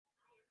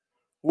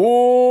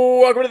Ooh,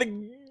 welcome to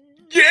the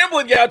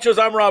Gambling Gauchos.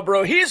 I'm Rob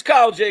Bro. He's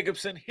Kyle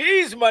Jacobson.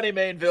 He's Money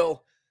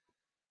Mainville.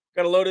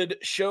 Got a loaded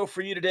show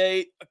for you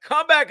today. A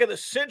comeback of the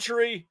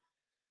century,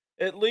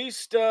 at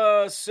least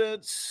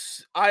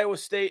since Iowa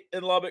State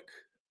and Lubbock,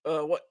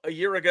 a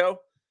year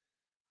ago?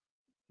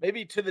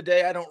 Maybe to the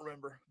day, I don't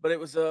remember. But it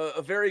was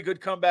a very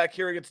good comeback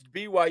here against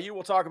BYU.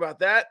 We'll talk about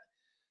that.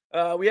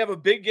 We have a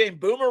big game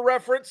Boomer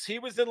reference. He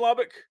was in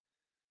Lubbock.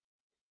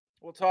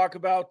 We'll talk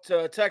about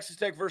Texas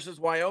Tech versus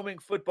Wyoming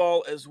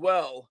football as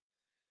well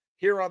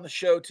here on the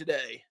show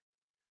today.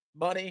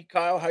 Money,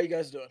 Kyle, how you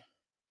guys doing?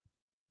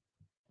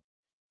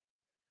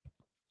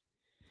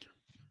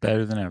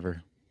 Better than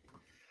ever.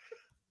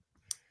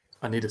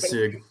 I need a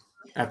SIG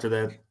after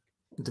that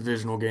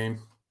divisional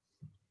game.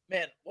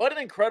 Man, what an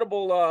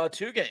incredible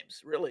 2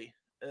 games, really.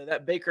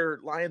 That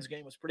Baker-Lions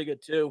game was pretty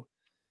good, too.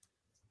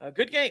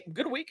 Good game.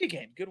 Good week of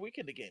game. Good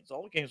weekend of games.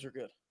 All the games are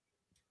good. It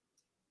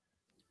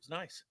was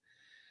nice.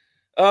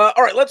 All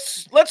right,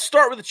 let's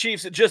start with the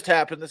Chiefs. It just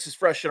happened. This is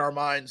fresh in our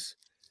minds.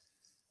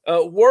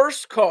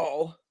 Worst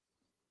call,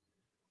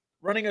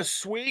 running a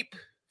sweep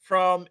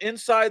from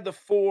inside the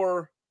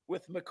 4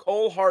 with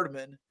Mecole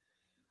Hardman,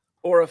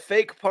 or a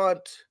fake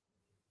punt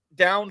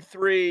down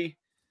 3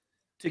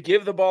 to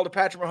give the ball to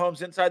Patrick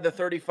Mahomes inside the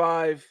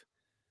 35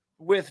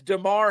 with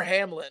Damar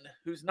Hamlin,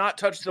 who's not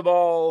touched the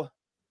ball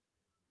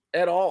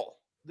at all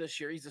this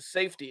year. He's a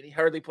safety, and he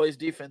hardly plays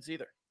defense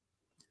either.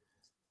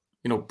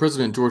 You know,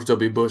 President George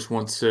W. Bush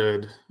once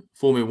said,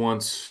 "Fool me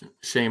once,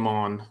 shame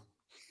on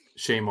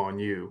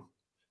you.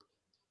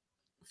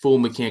 Fool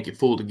me can't get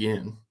fooled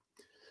again."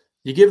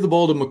 You give the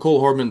ball to Mecole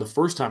Hardman the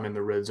first time in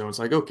the red zone, it's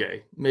like,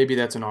 okay, maybe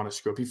that's an honest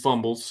scope. He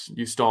fumbles,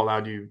 you stall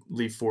out, you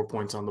leave 4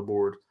 points on the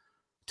board.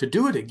 To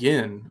do it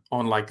again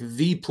on like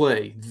the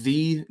play,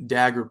 the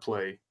dagger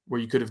play,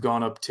 where you could have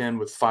gone up 10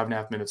 with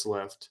 5.5 minutes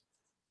left,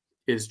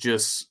 is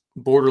just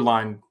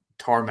borderline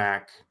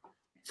tarmac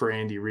for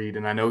Andy Reid.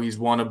 And I know he's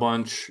won a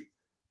bunch.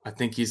 I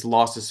think he's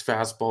lost his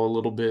fastball a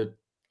little bit.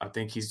 I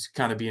think he's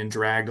kind of being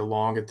dragged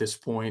along at this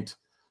point.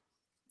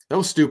 That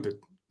was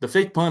stupid. The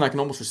fake punt, I can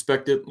almost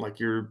respect it.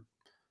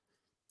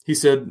 He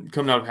said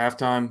coming out of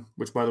halftime,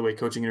 which, by the way,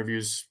 coaching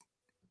interviews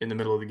in the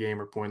middle of the game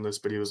are pointless,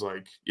 but he was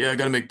like, yeah, I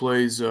got to make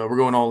plays. We're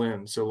going all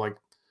in. So,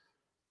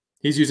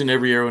 he's using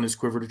every arrow in his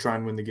quiver to try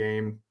and win the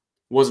game.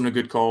 Wasn't a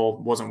good call.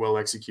 Wasn't well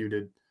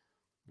executed.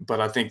 But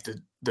I think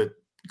that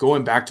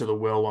going back to the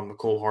well on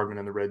Mecole Hardman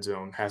in the red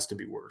zone has to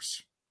be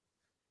worse.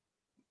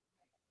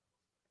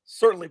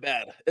 Certainly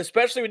bad,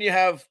 especially when you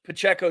have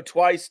Pacheco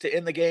twice to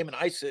end the game and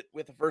ice it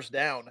with a first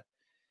down.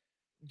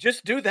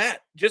 Just do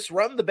that. Just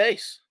run the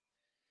base.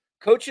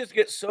 Coaches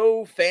get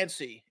so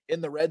fancy in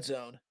the red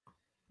zone.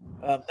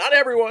 Not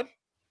everyone,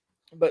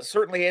 but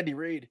certainly Andy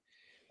Reid.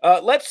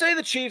 Let's say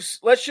the Chiefs,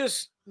 we're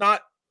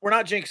not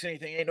jinxing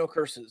anything. Ain't no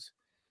curses.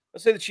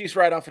 Let's say the Chiefs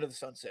ride off into the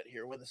sunset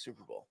here, win the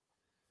Super Bowl.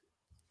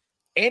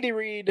 Andy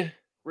Reid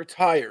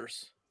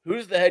retires.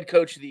 Who's the head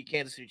coach of the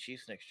Kansas City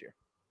Chiefs next year?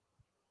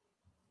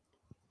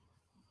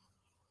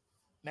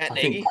 Matt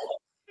Nagy?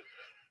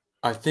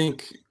 I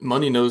think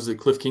Money knows that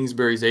Cliff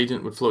Kingsbury's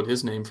agent would float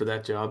his name for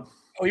that job.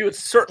 Oh, he would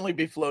certainly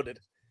be floated.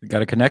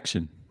 Got a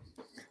connection.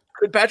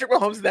 Could Patrick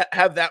Mahomes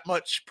have that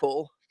much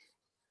pull?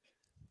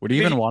 Would he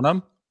even want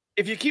him?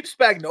 If you keep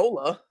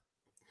Spagnuolo,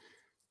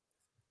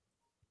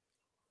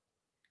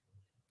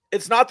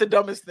 it's not the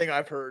dumbest thing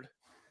I've heard.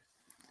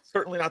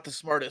 Certainly not the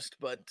smartest,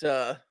 but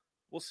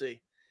we'll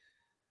see.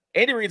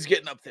 Andy Reid's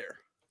getting up there.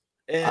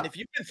 And if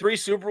you win 3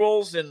 Super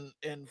Bowls in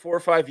 4 or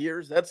 5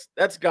 years,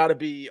 that's got to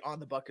be on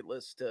the bucket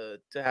list to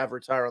have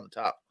retire on the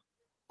top.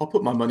 I'll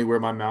put my money where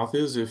my mouth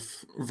is.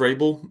 If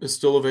Vrabel is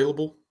still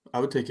available, I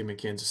would take him in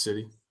Kansas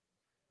City.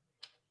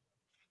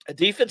 A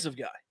defensive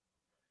guy.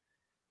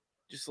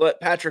 Just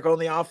let Patrick own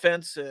the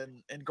offense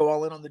and go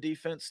all in on the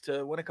defense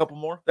to win a couple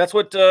more. That's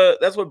what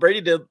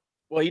Brady did.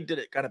 Well, he did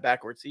it kind of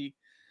backwards. He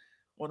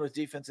won with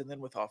defense and then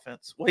with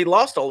offense. Well, he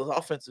lost all his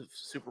offensive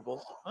Super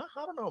Bowls. I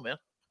don't know, man.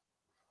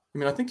 I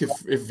mean, I think if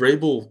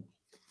Vrabel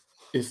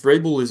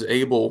is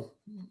able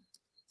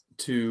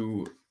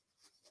to,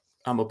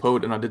 I'm a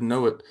poet and I didn't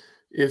know it.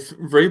 If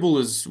Vrabel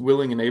is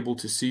willing and able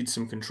to cede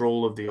some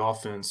control of the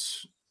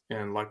offense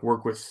and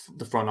work with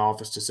the front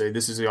office to say,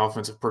 this is the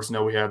offensive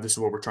personnel we have, this is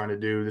what we're trying to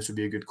do, this would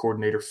be a good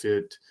coordinator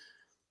fit,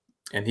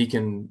 and he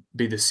can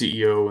be the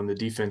CEO and the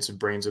defensive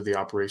brains of the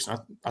operation,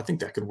 I think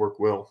that could work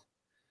well.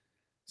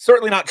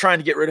 Certainly not trying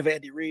to get rid of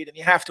Andy Reid, and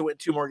you have to win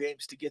 2 more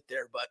games to get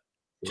there, but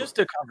just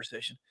a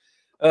conversation.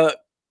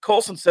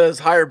 Colson says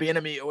hire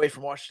Bieniemy away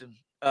from Washington.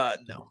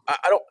 No,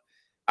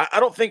 I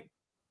don't think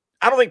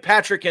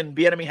Patrick and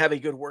Bieniemy have a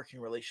good working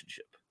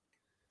relationship.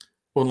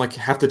 Well,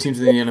 half the teams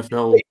in the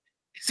NFL.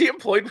 Is he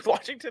employed with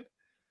Washington?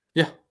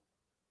 Yeah,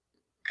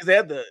 because they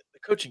had the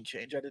coaching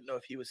change. I didn't know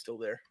if he was still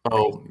there.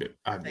 Oh,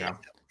 yeah.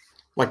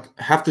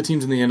 Half the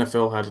teams in the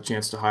NFL had a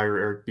chance to hire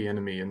Eric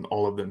Bieniemy, and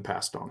all of them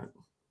passed on it.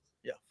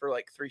 Yeah, for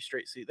 3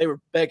 straight seasons. They were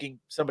begging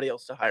somebody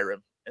else to hire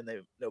him, and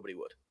nobody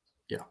would.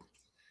 Yeah.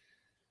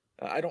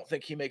 I don't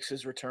think he makes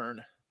his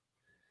return.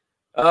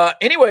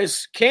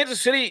 Anyways,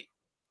 Kansas City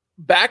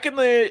back in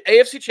the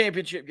AFC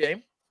Championship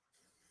game.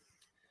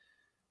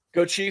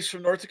 Go Chiefs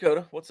from North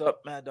Dakota. What's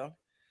up, Mad Dog?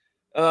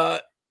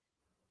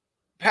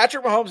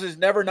 Patrick Mahomes has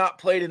never not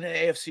played in an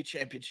AFC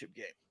Championship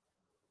game.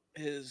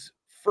 His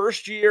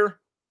first year,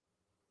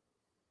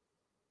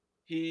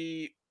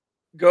 he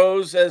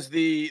goes as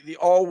the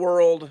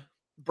all-world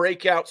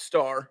breakout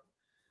star,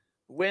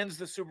 wins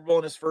the Super Bowl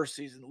in his first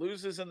season,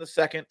 loses in the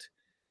second,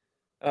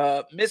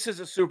 misses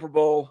a Super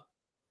Bowl,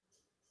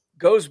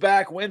 goes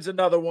back, wins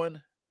another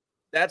one.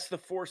 That's the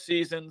 4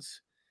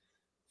 seasons,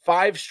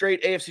 5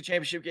 straight AFC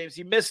Championship games.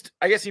 He missed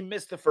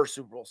the first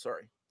Super Bowl,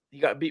 sorry. He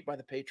got beat by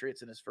the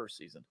Patriots in his first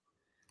season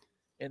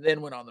and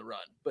then went on the run.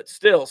 But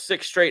still,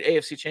 6 straight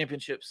AFC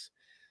Championships.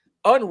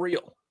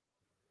 Unreal.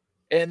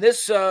 And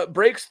this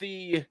breaks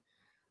the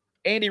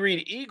Andy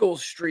Reid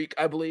Eagles streak,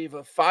 I believe,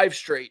 of 5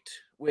 straight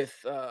with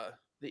the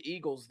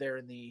Eagles there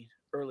in the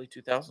early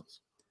 2000s.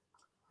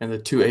 And the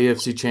 2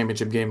 AFC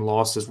Championship game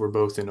losses were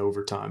both in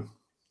overtime.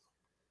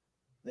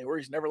 They were.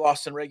 He's never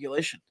lost in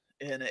regulation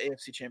in an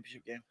AFC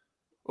Championship game.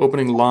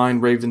 Opening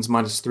line, Ravens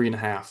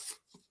 -3.5.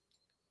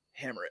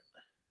 Hammer it.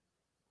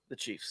 The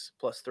Chiefs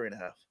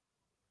 +3.5.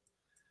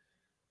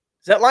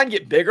 Does that line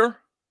get bigger?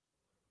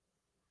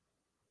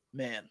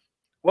 Man,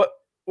 what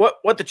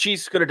the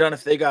Chiefs could have done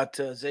if they got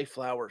Zay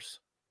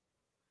Flowers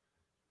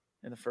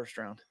in the first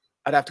round.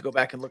 I'd have to go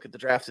back and look at the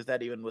drafts if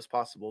that even was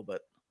possible,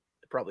 but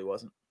it probably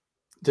wasn't.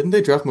 Didn't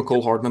they draft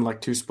McCole Hardman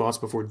like 2 spots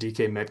before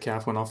DK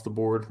Metcalf went off the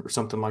board or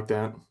something like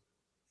that?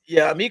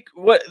 Yeah,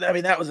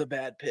 that was a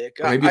bad pick.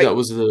 Maybe that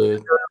was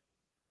the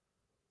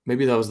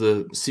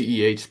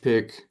CEH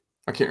pick.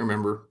 I can't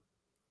remember.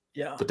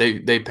 Yeah. But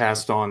they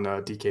passed on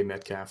DK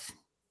Metcalf.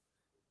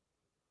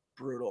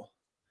 Brutal.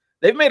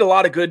 They've made a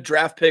lot of good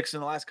draft picks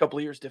in the last couple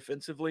of years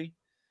defensively,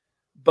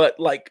 but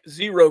like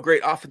 0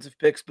 great offensive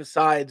picks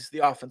besides the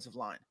offensive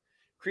line.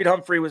 Creed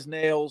Humphrey was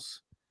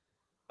nails.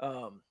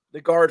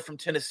 The guard from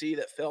Tennessee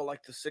that fell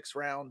like the 6th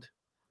round.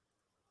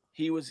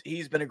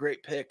 He's been a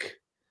great pick.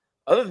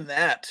 Other than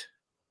that,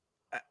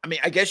 I mean,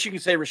 I guess you can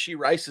say Rashee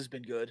Rice has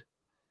been good.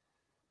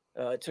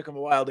 It took him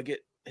a while to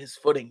get his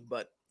footing,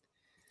 but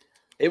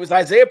it was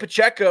Isaiah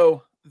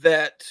Pacheco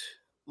that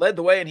led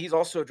the way, and he's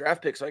also a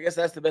draft pick. So I guess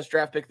that's the best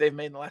draft pick they've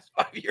made in the last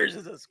 5 years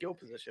as a skill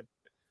position.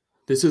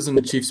 This isn't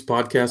the Chiefs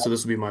podcast, so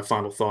this will be my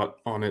final thought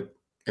on it,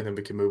 and then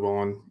we can move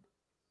on.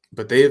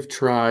 But they have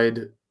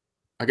tried,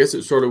 I guess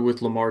it started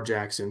with Lamar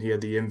Jackson. He had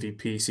the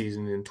MVP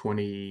season in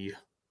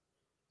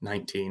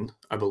 2019,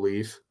 I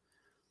believe.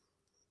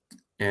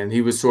 And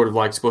he was sort of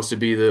like supposed to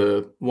be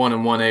the 1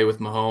 and 1A with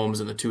Mahomes,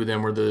 and the 2 of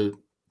them were the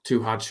 2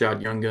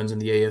 hotshot young guns in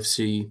the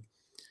AFC.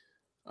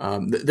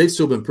 They've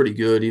still been pretty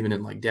good, even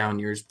in like down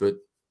years, but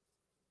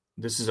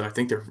this is their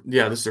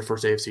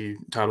first AFC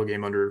title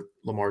game under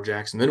Lamar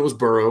Jackson. Then it was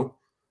Burrow.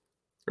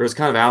 Or it's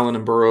kind of Allen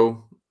and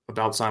Burrow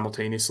about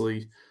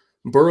simultaneously.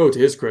 Burrow, to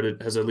his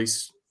credit, has at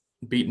least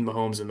beaten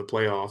Mahomes in the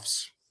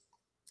playoffs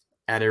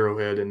at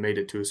Arrowhead and made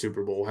it to a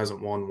Super Bowl,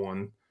 hasn't won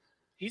one.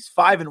 He's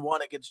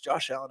 5-1 against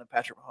Josh Allen and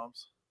Patrick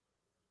Mahomes.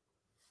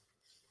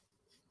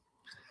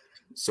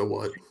 So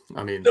what?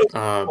 I mean,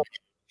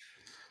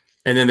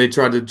 and then they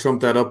tried to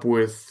trump that up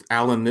with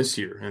Allen this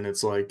year, and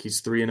it's like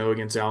he's 3-0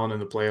 against Allen in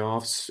the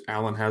playoffs.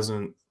 Allen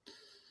hasn't.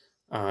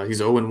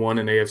 He's 0-1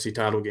 in AFC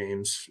title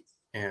games,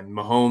 and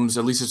Mahomes,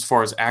 at least as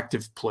far as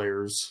active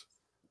players,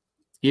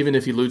 even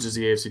if he loses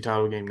the AFC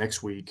title game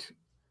next week,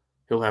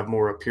 he'll have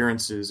more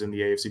appearances in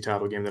the AFC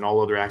title game than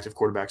all other active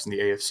quarterbacks in the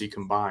AFC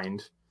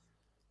combined.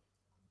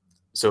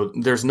 So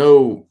there's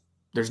no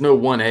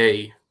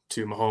 1A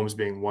to Mahomes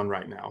being 1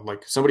 right now.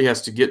 Like, somebody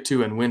has to get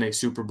to and win a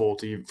Super Bowl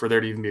for there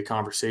to even be a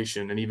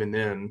conversation. And even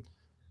then,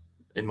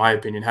 in my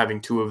opinion,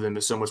 having 2 of them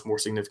is so much more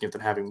significant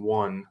than having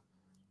 1.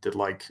 That,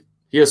 like,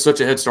 he has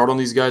such a head start on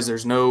these guys.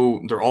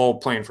 They're all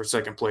playing for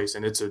second place,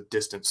 and it's a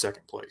distant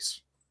second place.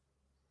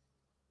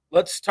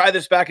 Let's tie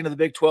this back into the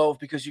Big 12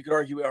 because you could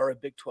argue we are a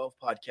Big 12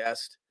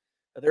 podcast.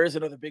 There is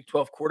another Big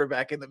 12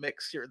 quarterback in the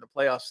mix here in the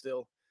playoffs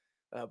still,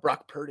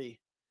 Brock Purdy.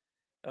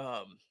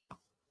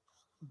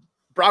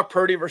 Brock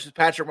Purdy versus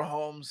Patrick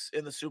Mahomes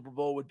in the Super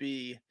Bowl would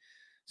be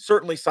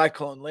certainly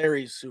Cyclone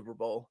Larry's Super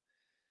Bowl.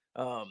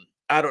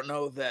 I don't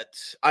know that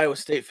Iowa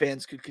State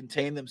fans could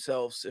contain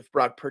themselves if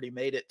Brock Purdy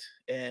made it,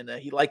 and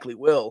he likely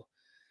will.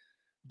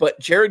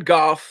 But Jared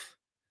Goff,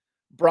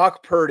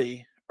 Brock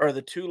Purdy are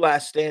the 2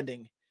 last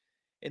standing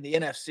in the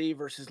NFC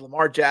versus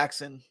Lamar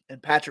Jackson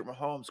and Patrick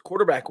Mahomes.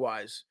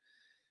 Quarterback-wise,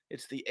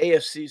 it's the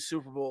AFC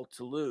Super Bowl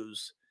to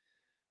lose.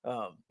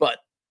 But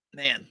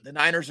man, the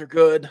Niners are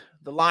good.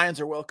 The Lions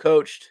are well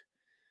coached.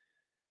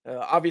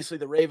 Obviously,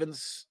 the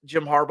Ravens,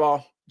 John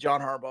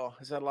Harbaugh,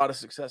 has had a lot of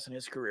success in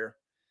his career.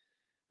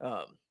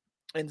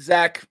 And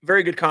Zach,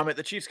 very good comment.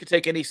 The Chiefs could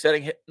take a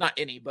sitting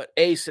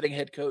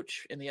head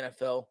coach in the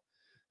NFL.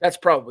 That's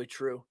probably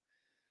true,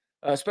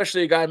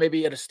 especially a guy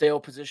maybe at a stale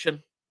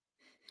position.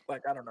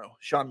 Like, I don't know,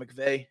 Sean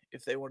McVay,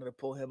 if they wanted to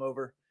pull him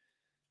over.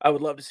 I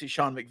would love to see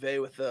Sean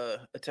McVay with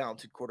a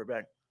talented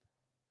quarterback.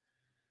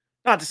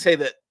 Not to say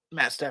that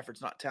Matt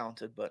Stafford's not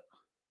talented, but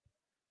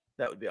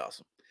that would be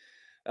awesome.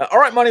 All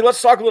right, Money,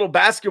 let's talk a little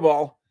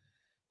basketball.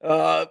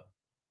 Uh,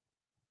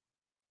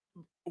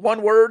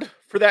 one word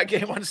for that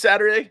game on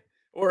Saturday,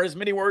 or as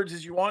many words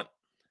as you want.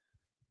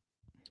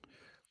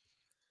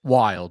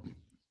 Wild.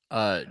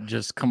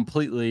 Just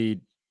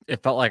completely,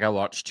 it felt like I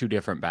watched two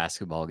different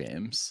basketball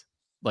games.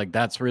 Like,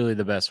 that's really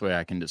the best way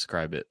I can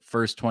describe it.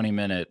 First 20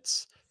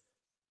 minutes,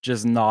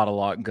 just not a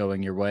lot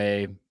going your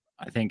way.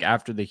 I think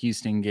after the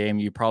Houston game,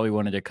 you probably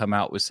wanted to come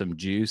out with some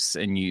juice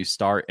and you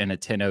start in a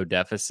 10-0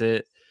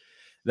 deficit.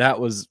 That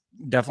was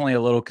definitely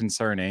a little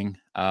concerning.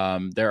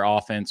 Their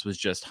offense was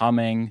just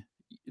humming.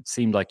 It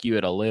seemed like you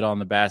had a lid on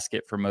the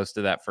basket for most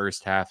of that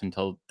first half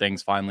until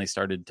things finally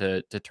started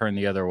to turn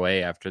the other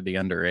way after the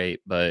under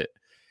 8. But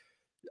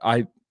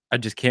I I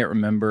just can't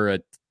remember a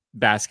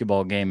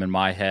basketball game in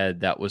my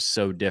head that was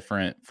so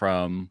different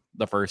from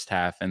the first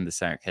half and the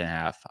second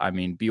half. I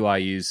mean,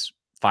 BYU's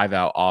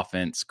 5-out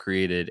offense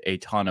created a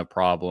ton of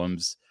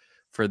problems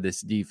for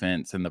this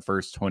defense in the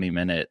first 20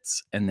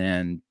 minutes, and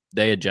then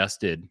they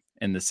adjusted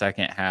in the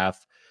second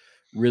half,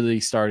 really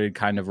started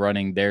kind of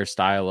running their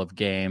style of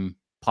game.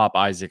 Pop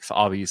Isaac's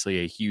obviously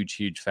a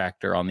huge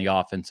factor on the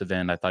offensive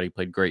end. I thought he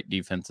played great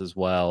defense as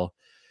well.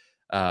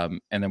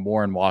 And then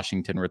Warren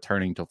Washington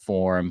returning to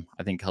form,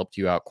 I think helped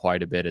you out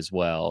quite a bit as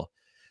well.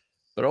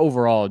 But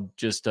overall,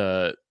 just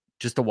a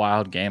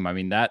wild game. I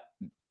mean, that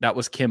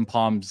was Kim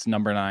Palm's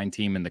number 9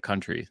 team in the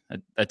country.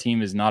 That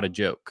team is not a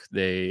joke.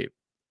 They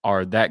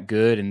are that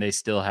good, and they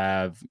still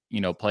have,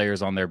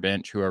 players on their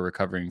bench who are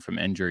recovering from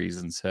injuries.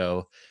 And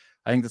so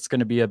I think that's going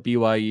to be a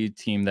BYU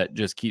team that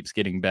just keeps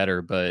getting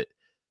better. But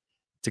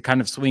to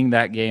kind of swing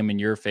that game in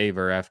your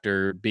favor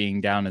after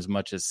being down as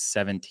much as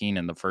 17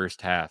 in the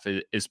first half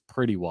is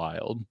pretty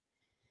wild.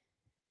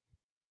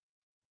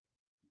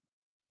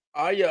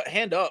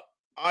 Hand up.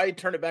 I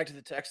turned it back to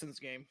the Texans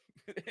game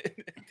at the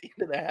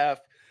end of the half.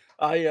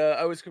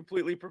 I was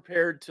completely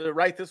prepared to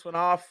write this one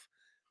off,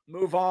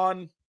 move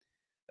on.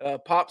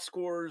 Pop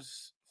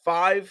scores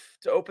 5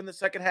 to open the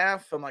second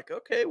half. I'm like,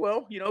 okay,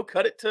 well,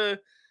 cut it to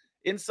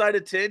inside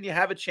of 10. You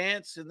have a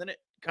chance, and then it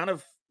kind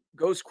of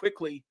goes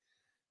quickly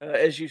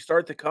as you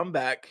start the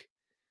comeback.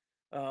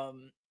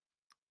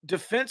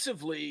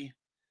 Defensively,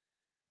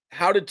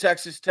 how did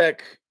Texas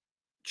Tech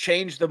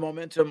change the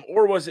momentum,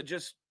 or was it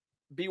just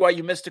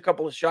BYU missed a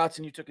couple of shots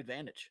and you took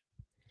advantage?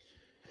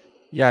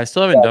 Yeah, I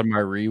still haven't done my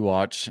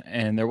rewatch,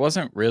 and there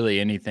wasn't really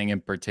anything in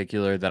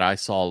particular that I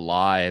saw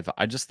live.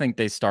 I just think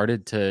they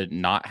started to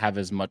not have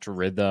as much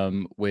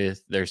rhythm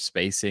with their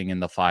spacing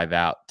in the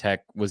 5-out.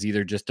 Tech was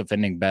either just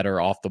defending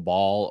better off the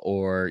ball,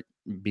 or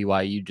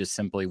BYU just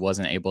simply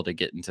wasn't able to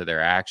get into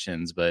their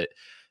actions. But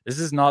this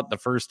is not the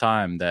first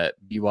time that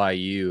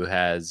BYU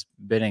has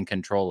been in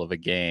control of a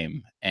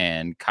game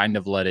and kind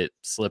of let it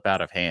slip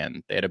out of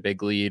hand. They had a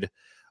big lead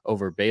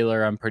over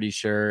Baylor, I'm pretty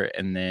sure,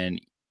 and then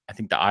I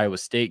think the Iowa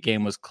State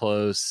game was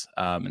close,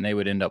 and they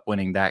would end up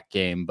winning that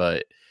game.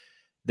 But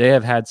they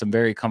have had some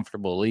very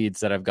comfortable leads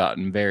that have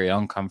gotten very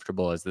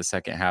uncomfortable as the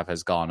second half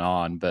has gone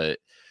on. But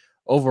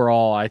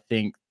overall, I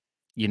think,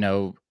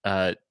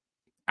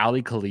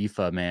 Ali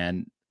Khalifa,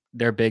 man,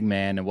 their big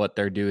man and what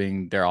they're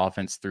doing, their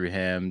offense through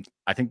him.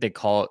 I think they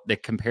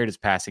compared his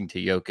passing to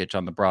Jokic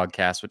on the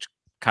broadcast, which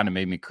kind of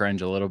made me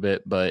cringe a little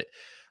bit. But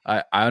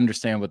I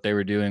understand what they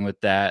were doing with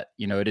that.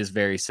 It is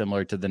very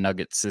similar to the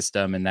Nuggets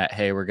system in that,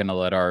 hey, we're going to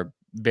let our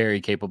very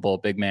capable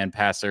big man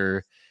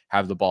passer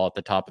have the ball at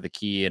the top of the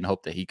key and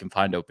hope that he can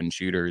find open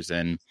shooters.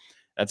 And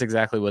that's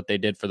exactly what they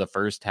did for the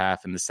first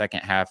half. In the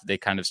second half, they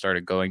kind of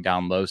started going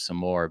down low some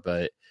more.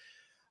 But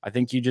I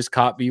think you just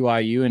caught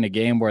BYU in a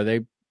game where they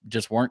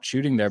just weren't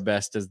shooting their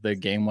best as the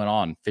game went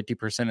on.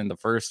 50% in the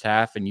first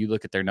half, and you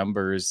look at their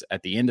numbers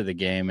at the end of the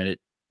game, and it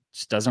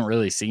just doesn't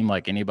really seem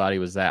like anybody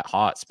was that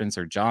hot.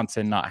 Spencer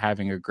Johnson not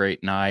having a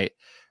great night.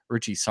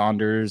 Richie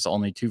Saunders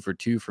only 2 for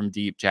 2 from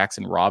deep.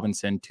 Jackson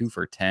Robinson 2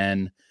 for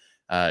 10.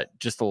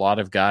 Just a lot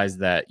of guys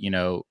that,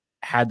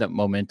 had that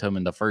momentum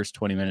in the first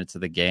 20 minutes of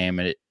the game,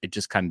 and it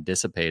just kind of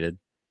dissipated.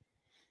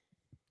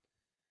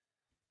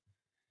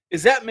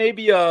 Is that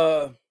maybe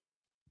a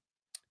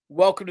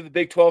welcome to the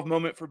Big 12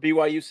 moment for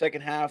BYU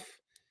second half,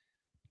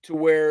 to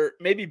where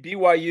maybe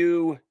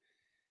BYU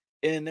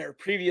in their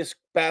previous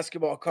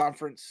basketball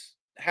conference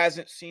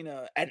hasn't seen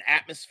an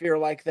atmosphere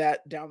like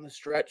that down the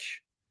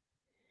stretch?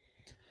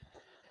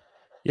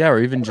 Yeah, or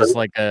even just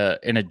like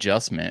an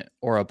adjustment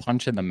or a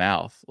punch in the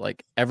mouth.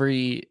 Like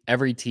every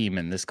team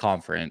in this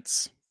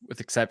conference,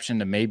 with exception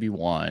to maybe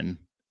one,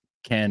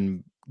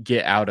 can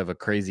get out of a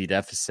crazy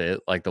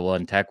deficit like the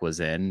one Tech was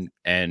in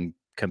and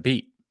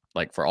compete.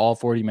 Like for all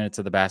 40 minutes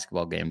of the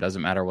basketball game,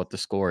 doesn't matter what the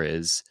score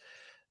is.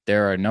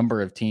 There are a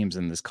number of teams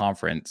in this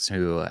conference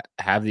who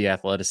have the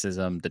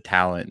athleticism, the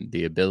talent,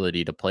 the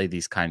ability to play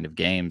these kind of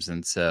games.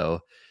 And so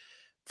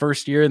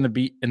first year in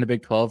the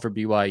Big 12 for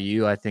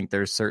BYU, I think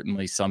there's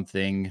certainly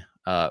something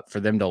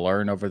for them to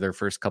learn over their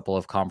first couple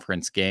of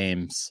conference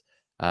games.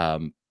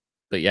 But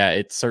yeah,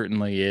 it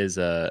certainly is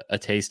a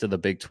taste of the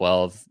Big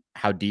 12,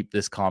 how deep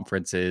this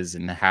conference is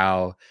and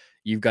how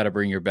you've got to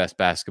bring your best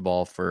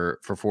basketball for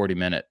 40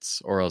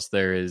 minutes, or else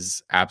there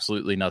is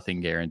absolutely nothing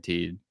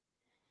guaranteed.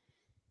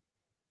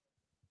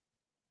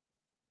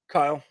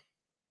 Kyle.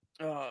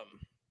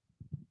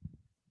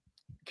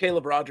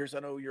 Caleb Rogers, I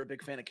know you're a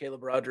big fan of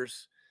Caleb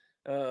Rogers,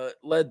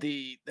 led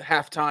the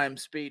halftime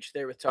speech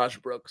there with Taj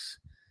Brooks.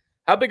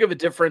 How big of a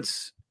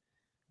difference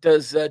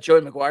does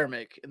Joey McGuire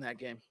make in that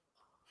game?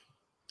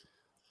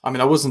 I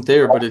mean, I wasn't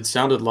there, but it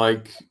sounded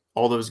like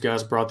all those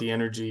guys brought the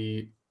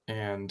energy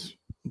and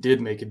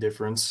did make a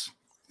difference.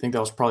 I think that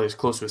was probably as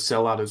close to a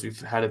sellout as we've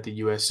had at the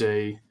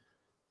USA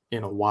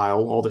in a while.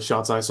 All the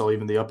shots I saw,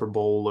 even the upper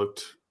bowl,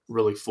 looked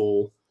really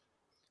full.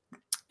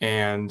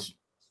 And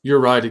you're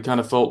right. It kind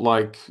of felt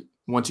like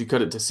once you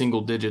cut it to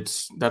single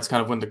digits, that's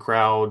kind of when the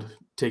crowd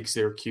takes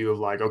their cue of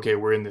like, okay,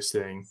 we're in this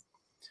thing.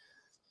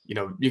 You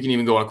know, you can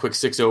even go on a quick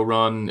 6-0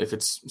 run if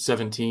it's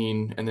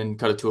 17 and then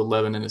cut it to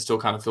 11 and it still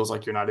kind of feels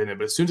like you're not in it.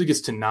 But as soon as it gets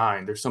to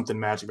 9, there's something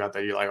magic about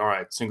that. You're like, all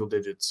right, single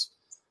digits.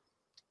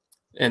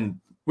 And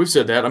we've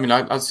said that. I mean,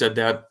 I said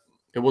that.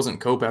 It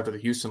wasn't cope after the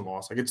Houston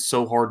loss. Like, it's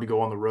so hard to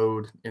go on the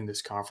road in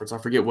this conference. I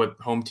forget what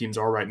home teams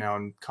are right now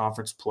in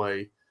conference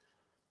play.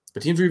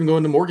 But teams are even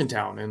going to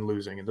Morgantown and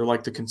losing. And they're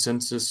like the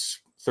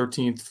consensus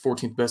 13th,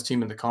 14th best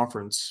team in the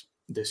conference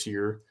this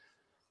year.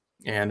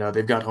 And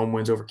they've got home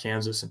wins over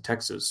Kansas and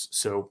Texas.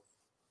 So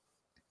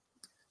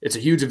it's a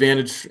huge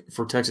advantage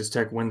for Texas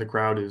Tech when the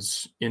crowd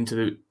is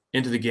into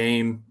the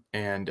game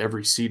and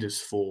every seat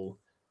is full.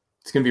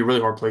 It's going to be a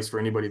really hard place for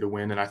anybody to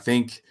win. And I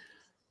think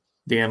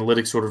the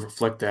analytics sort of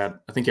reflect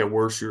that. I think at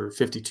worst, you're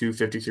 52,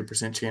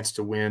 53% chance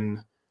to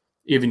win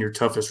even your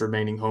toughest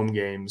remaining home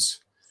games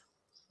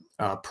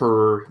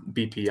per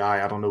BPI.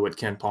 I don't know what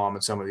Ken Palm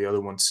and some of the other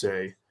ones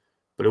say.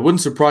 But it wouldn't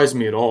surprise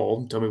me at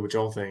all, tell me what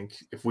y'all think,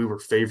 if we were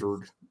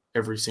favored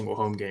every single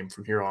home game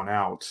from here on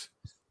out,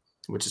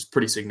 which is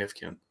pretty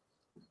significant.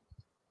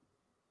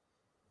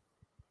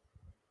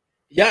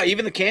 Yeah,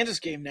 even the Kansas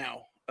game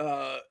now,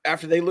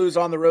 after they lose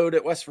on the road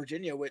at West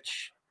Virginia,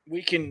 which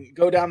we can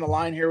go down the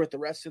line here with the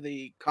rest of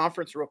the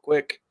conference real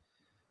quick.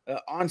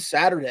 On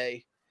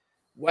Saturday,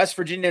 West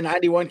Virginia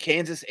 91,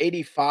 Kansas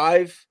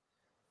 85.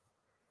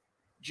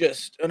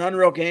 Just an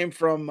unreal game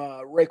from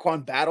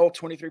Raekwon Battle,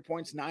 23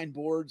 points, 9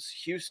 boards.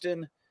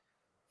 Houston,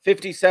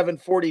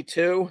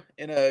 57-42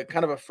 in a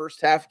kind of a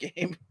first half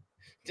game.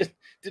 Just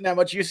didn't have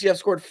much. UCF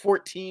scored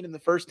 14 in the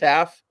first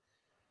half.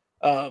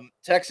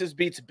 Texas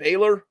beats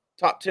Baylor,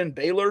 top 10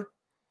 Baylor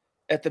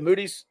at the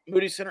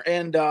Moody Center,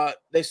 and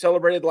they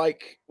celebrated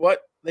like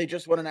what? They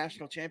just won a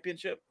national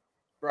championship.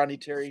 Rodney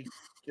Terry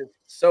just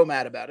so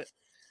mad about it.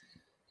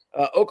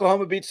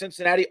 Oklahoma beats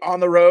Cincinnati on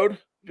the road.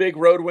 Big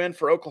road win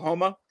for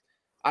Oklahoma.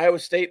 Iowa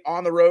State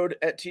on the road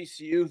at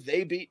TCU.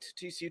 They beat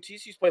TCU.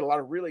 TCU's played a lot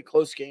of really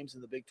close games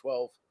in the Big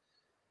 12.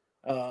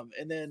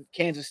 And then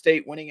Kansas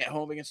State winning at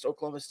home against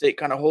Oklahoma State,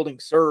 kind of holding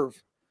serve.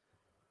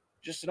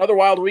 Just another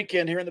wild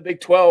weekend here in the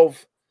Big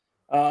 12.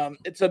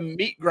 It's a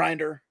meat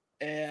grinder,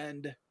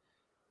 and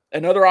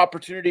another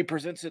opportunity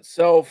presents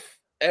itself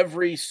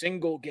every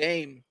single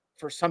game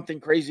for something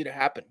crazy to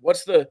happen.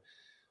 What's the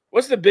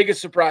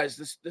biggest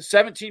surprise? The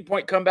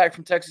 17-point comeback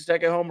from Texas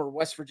Tech at home or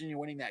West Virginia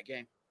winning that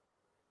game?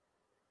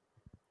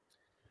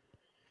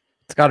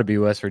 It's got to be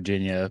West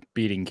Virginia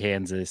beating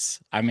Kansas.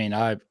 I mean,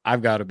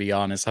 I've got to be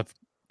honest. I've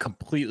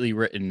completely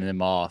written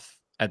them off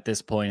at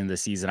this point in the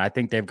season. I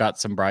think they've got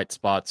some bright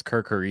spots.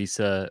 Kirk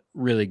Arisa,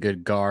 really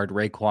good guard.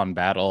 Raekwon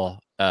Battle,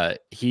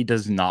 he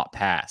does not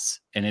pass,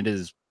 and it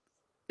is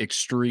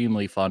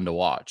extremely fun to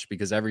watch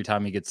because every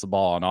time he gets the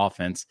ball on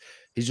offense,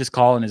 he's just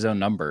calling his own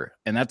number,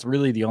 and that's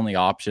really the only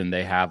option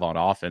they have on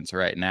offense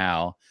right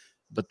now.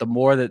 But the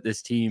more that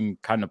this team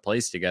kind of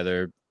plays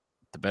together,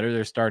 the better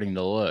they're starting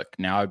to look.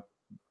 Now, I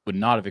would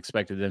not have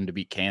expected them to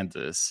beat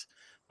Kansas,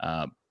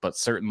 but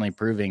certainly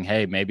proving,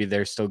 hey, maybe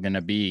they're still going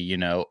to be,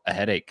 a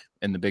headache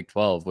in the Big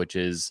 12, which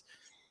is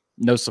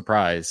no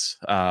surprise.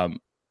 I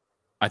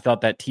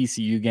thought that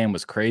TCU game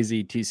was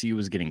crazy. TCU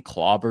was getting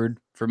clobbered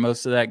for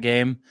most of that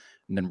game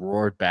and then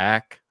roared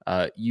back.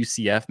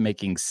 UCF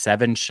making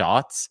 7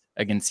 shots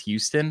against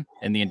Houston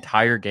in the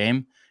entire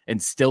game and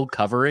still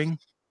covering,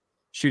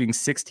 shooting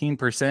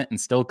 16%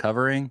 and still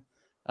covering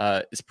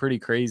is pretty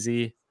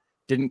crazy.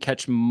 Didn't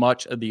catch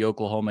much of the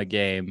Oklahoma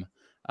game.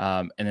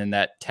 And then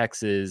that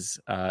Texas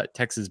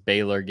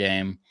Baylor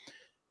game.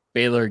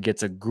 Baylor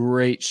gets a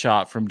great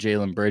shot from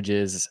Jalen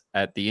Bridges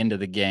at the end of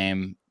the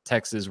game.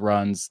 Texas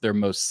runs their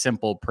most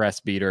simple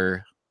press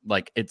beater.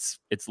 Like it's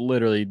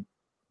literally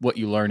what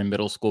you learn in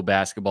middle school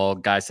basketball.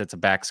 Guy sets a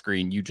back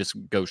screen. You just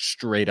go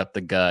straight up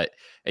the gut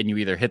and you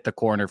either hit the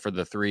corner for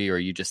the 3 or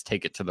you just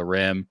take it to the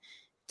rim.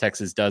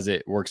 Texas does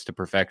it, works to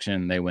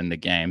perfection. They win the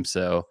game.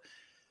 So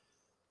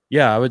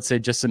yeah, I would say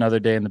just another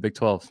day in the Big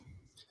 12.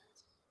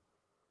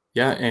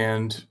 Yeah,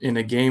 and in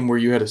a game where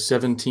you had a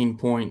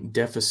 17-point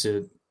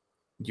deficit,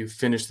 you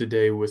finished the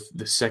day with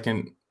the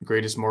second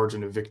greatest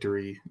margin of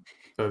victory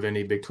of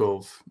any Big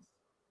 12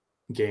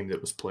 game that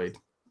was played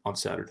on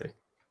Saturday.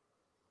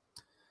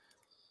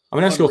 I'm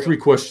going to ask y'all 3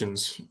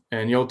 questions,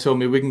 and y'all tell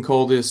me we can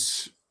call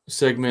this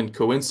segment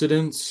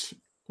coincidence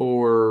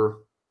or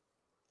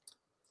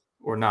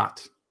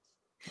not.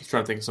 I was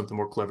trying to think of something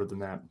more clever than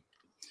that.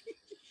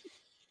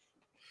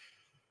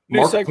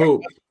 Mark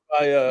Pope.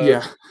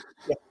 Yeah.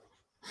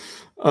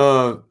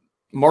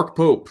 Mark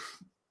Pope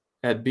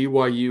at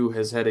BYU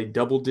has had a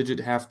double-digit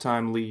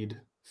halftime lead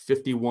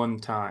 51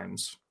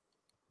 times.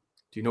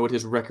 Do you know what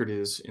his record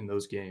is in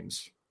those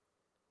games?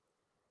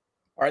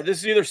 All right, this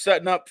is either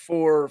setting up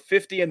for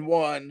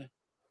 50-1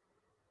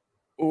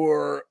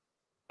 or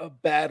a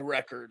bad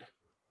record.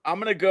 I'm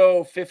going to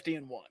go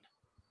 50-1.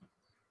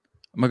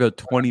 I'm going to go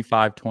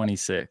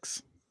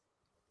 25-26.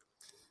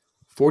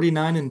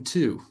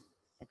 49-2.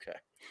 Okay.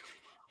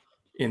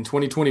 In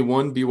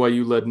 2021,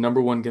 BYU led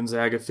number one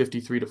Gonzaga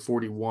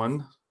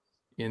 53-41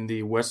 in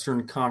the West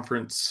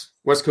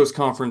Coast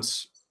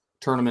Conference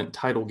tournament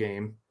title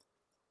game,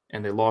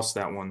 and they lost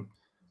that one.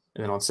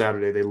 And then on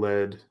Saturday, they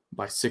led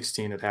by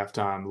 16 at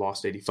halftime,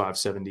 lost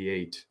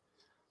 85-78.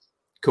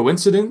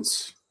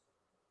 Coincidence?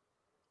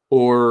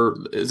 Or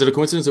is it a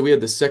coincidence that we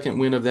had the second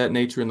win of that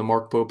nature in the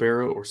Mark Pope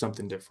era, or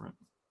something different?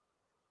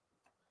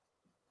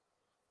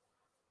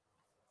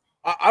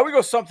 I would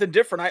go something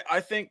different.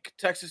 I think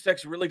Texas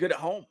Tech's really good at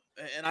home.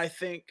 And I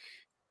think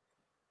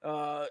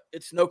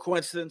it's no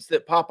coincidence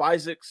that Pop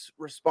Isaacs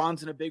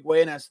responds in a big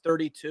way and has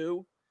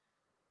 32.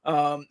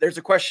 There's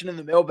a question in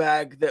the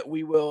mailbag that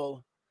we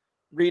will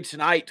read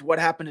tonight. What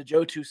happened to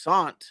Joe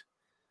Toussaint?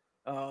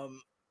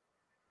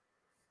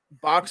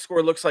 Box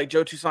score looks like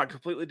Joe Toussaint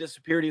completely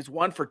disappeared. He's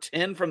 1 for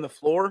 10 from the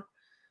floor,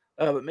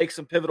 but makes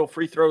some pivotal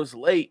free throws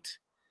late.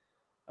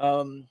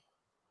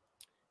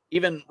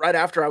 Even right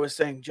after I was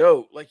saying,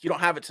 Joe, like, you don't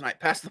have it tonight.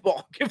 Pass the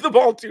ball. Give the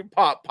ball to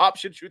Pop. Pop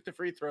should shoot the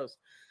free throws.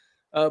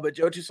 But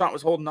Joe Toussaint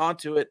was holding on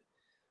to it.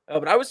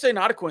 But I would say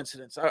not a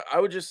coincidence. I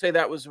would just say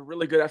that was a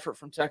really good effort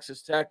from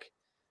Texas Tech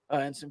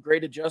and some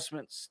great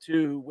adjustments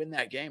to win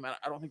that game. I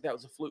don't think that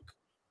was a fluke.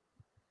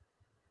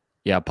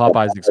 Yeah, Pop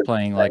Isaacs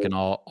playing like an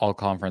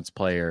all-conference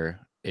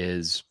player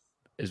is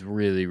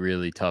really,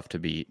 really tough to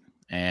beat.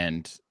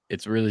 And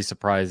it's really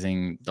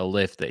surprising the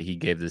lift that he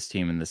gave this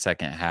team in the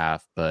second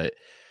half. But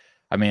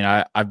I mean,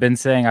 I've been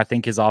saying I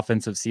think his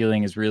offensive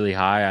ceiling is really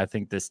high. I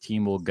think this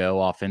team will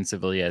go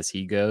offensively as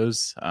he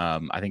goes.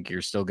 I think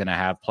you're still going to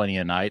have plenty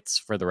of nights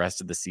for the rest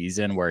of the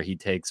season where he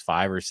takes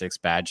 5 or 6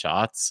 bad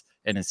shots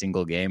in a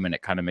single game, and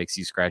it kind of makes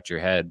you scratch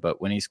your head.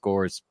 But when he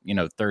scores,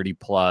 30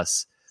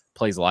 plus,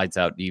 plays lights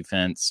out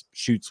defense,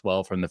 shoots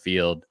well from the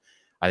field,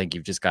 I think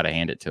you've just got to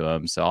hand it to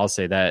him. So I'll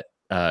say that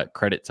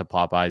credit to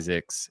Pop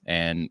Isaacs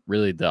and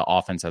really the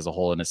offense as a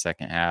whole in the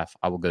second half.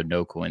 I will go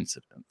no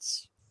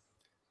coincidence.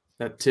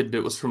 That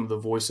tidbit was from the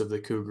voice of the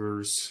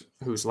Cougars,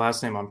 whose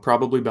last name I'm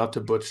probably about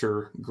to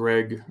butcher,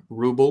 Greg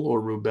Rubel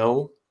or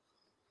Rubel.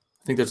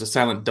 I think there's a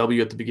silent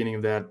W at the beginning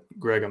of that.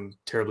 Greg, I'm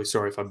terribly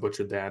sorry if I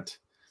butchered that.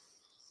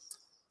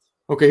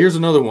 Okay, here's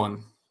another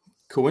one.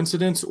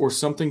 Coincidence or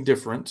something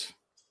different?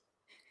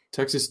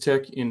 Texas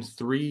Tech in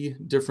 3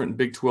 different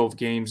Big 12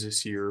 games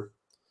this year.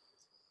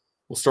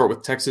 We'll start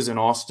with Texas and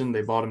Austin.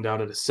 They bottomed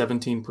out at a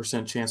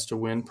 17% chance to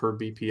win per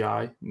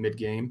BPI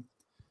mid-game.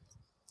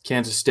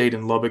 Kansas State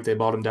and Lubbock, they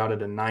bottomed out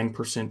at a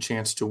 9%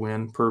 chance to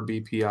win per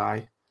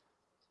BPI.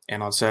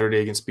 And on Saturday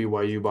against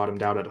BYU,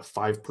 bottomed out at a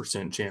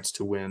 5% chance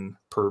to win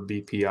per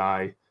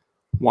BPI.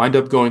 Wind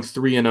up going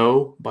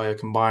 3-0 by a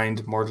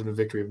combined margin of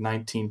victory of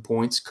 19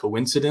 points.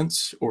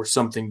 Coincidence or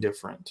something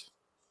different?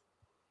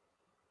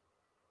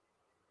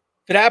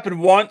 If it happened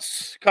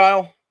once,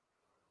 Kyle,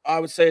 I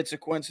would say it's a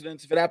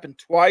coincidence. If it happened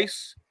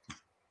twice,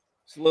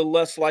 it's a little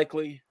less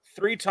likely.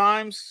 3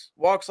 times,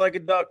 walks like a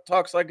duck,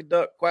 talks like a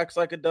duck, quacks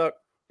like a duck,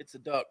 it's a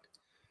duck.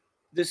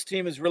 This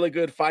team is really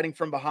good fighting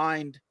from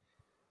behind.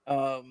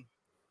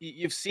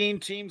 You've seen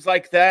teams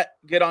like that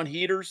get on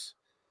heaters.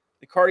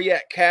 The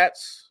Cardiac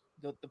Cats,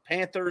 the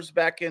Panthers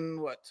back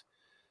in,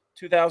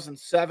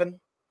 2007,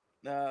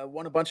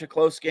 won a bunch of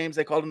close games.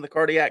 They called them the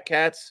Cardiac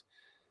Cats.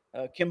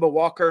 Kimba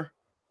Walker,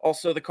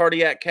 also the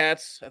Cardiac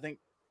Cats. I think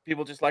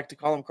people just like to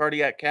call them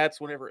Cardiac Cats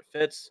whenever it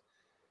fits.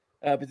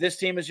 But this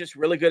team is just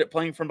really good at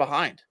playing from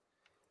behind.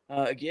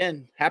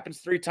 Again, happens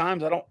 3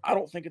 times. I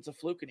don't think it's a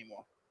fluke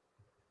anymore.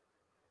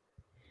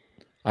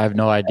 I have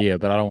no idea,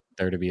 but I don't want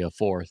there to be a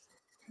 4th.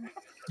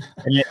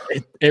 And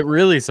it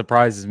really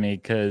surprises me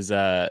because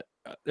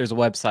there's a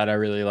website I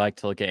really like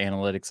to look at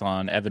analytics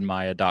on,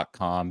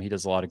 evanmaya.com. He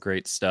does a lot of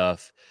great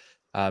stuff.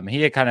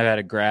 He had kind of had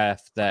a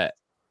graph that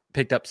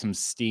picked up some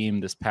steam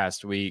this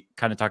past week,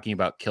 kind of talking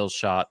about kill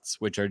shots,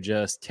 which are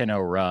just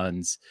 10-0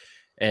 runs.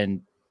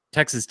 And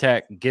Texas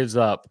Tech gives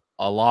up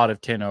a lot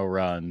of 10-0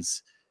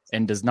 runs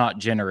and does not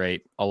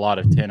generate a lot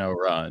of 10-0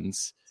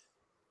 runs.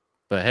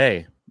 But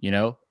hey,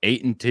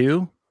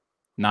 8-2,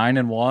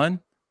 9-1.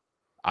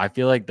 I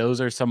feel like those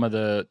are some of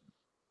the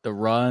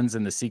runs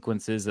and the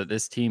sequences that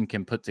this team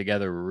can put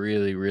together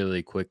really,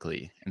 really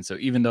quickly. And so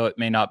even though it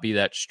may not be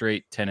that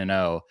straight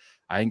 10-0,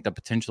 I think the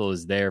potential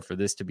is there for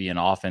this to be an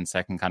offense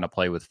that can kind of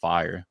play with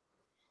fire.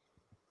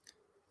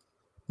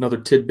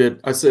 Another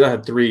tidbit. I said I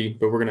had 3,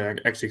 but we're going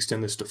to actually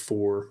extend this to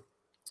 4.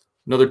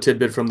 Another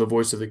tidbit from the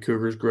voice of the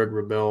Cougars, Greg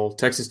Rubel.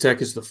 Texas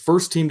Tech is the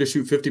first team to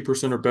shoot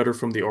 50% or better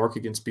from the arc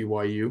against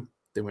BYU.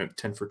 They went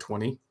 10 for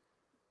 20.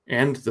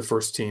 And the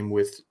first team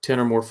with 10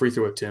 or more free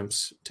throw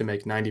attempts to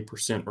make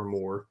 90% or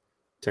more.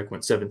 Tech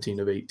went 17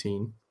 of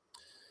 18.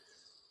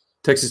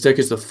 Texas Tech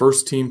is the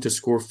first team to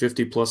score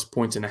 50-plus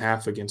points and a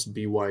half against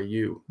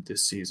BYU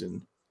this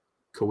season.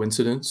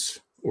 Coincidence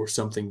or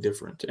something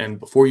different? And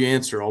before you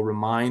answer, I'll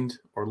remind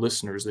our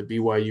listeners that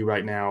BYU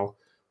right now,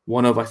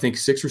 one of, I think,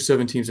 6 or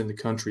 7 teams in the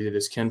country that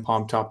is Ken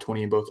Pom top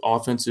 20 in both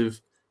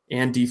offensive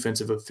and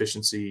defensive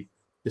efficiency.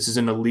 This is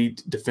an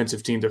elite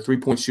defensive team. Their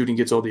three-point shooting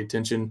gets all the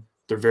attention.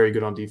 They're very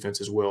good on defense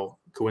as well.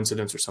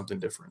 Coincidence or something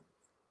different?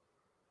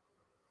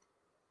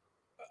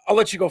 I'll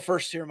let you go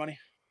first here, Money.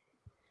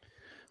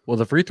 Well,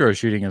 the free throw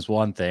shooting is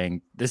one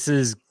thing. This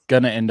is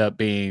going to end up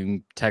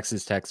being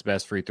Texas Tech's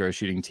best free throw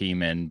shooting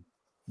team in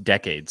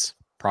decades,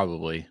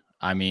 probably.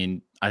 I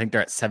mean, I think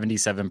they're at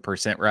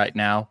 77% right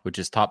now, which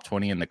is top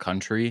 20 in the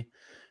country.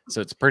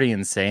 So it's pretty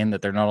insane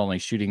that they're not only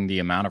shooting the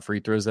amount of free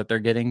throws that they're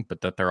getting,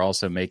 but that they're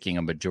also making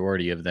a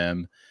majority of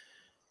them.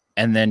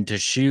 And then to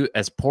shoot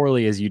as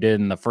poorly as you did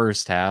in the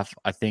first half,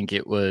 I think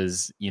it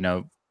was,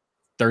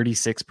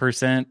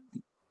 36%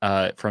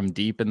 from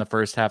deep in the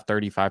first half,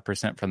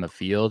 35% from the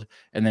field,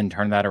 and then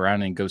turn that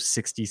around and go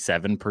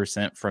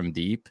 67% from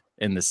deep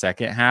in the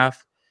second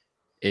half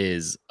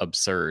is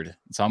absurd.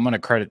 So I'm going to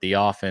credit the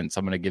offense.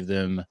 I'm going to give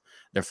them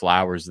their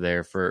flowers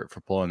there for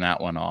pulling that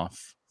one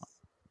off.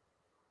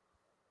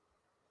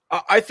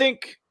 I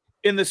think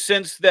in the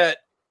sense that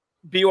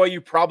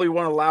BYU probably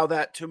won't allow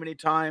that too many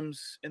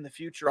times in the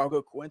future, I'll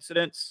go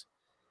coincidence.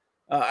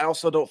 I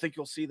also don't think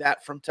you'll see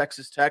that from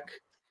Texas Tech.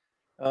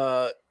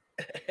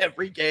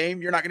 Every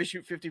game, you're not going to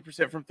shoot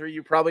 50% from three.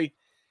 You probably,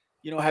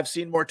 have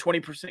seen more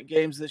 20%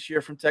 games this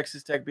year from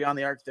Texas Tech beyond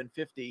the arc than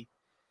 50.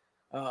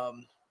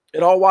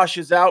 It all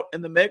washes out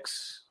in the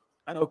mix.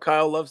 I know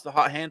Kyle loves the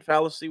hot hand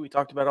fallacy. We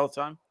talked about it all the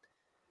time.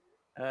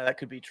 That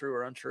could be true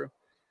or untrue.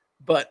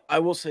 But I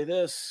will say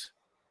this,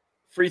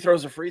 free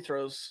throws are free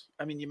throws.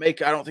 I mean, I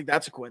don't think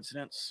that's a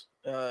coincidence.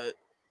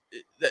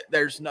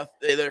 There's nothing,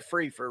 they're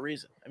free for a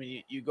reason. I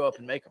mean, you go up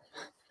and make them.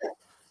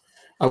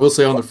 I will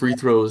say on the free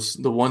throws,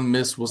 the one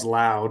miss was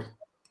loud.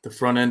 The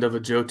front end of a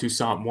Joe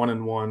Toussaint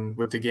 1-and-1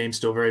 with the game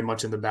still very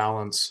much in the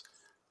balance.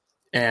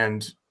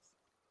 And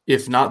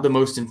if not the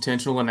most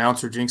intentional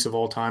announcer jinx of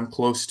all time,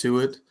 close to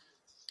it,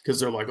 because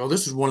they're like, oh,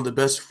 this is one of the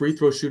best free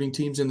throw shooting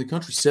teams in the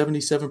country,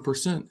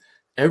 77%.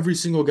 Every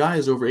single guy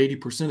is over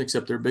 80%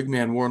 except their big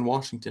man, Warren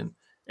Washington.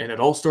 And it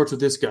all starts with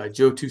this guy,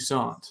 Joe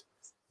Toussaint.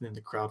 And then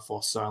the crowd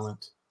falls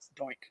silent.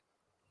 Doink.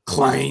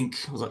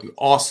 Clank. It was like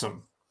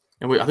awesome.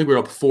 And I think we were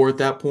up 4 at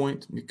that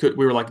point. We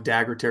were like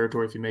dagger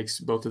territory if he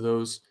makes both of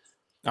those.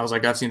 I was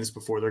like, I've seen this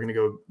before. They're going to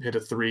go hit a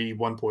 3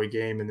 1-point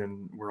game, and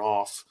then we're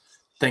off.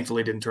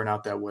 Thankfully, it didn't turn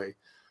out that way.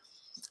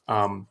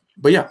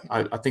 But yeah,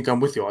 I think I'm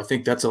with you. I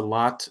think that's a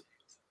lot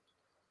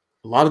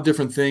of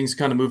different things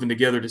kind of moving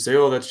together to say,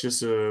 oh, that's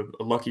just a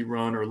lucky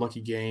run or a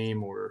lucky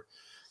game or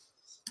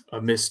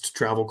a missed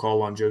travel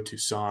call on Joe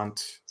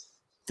Toussaint.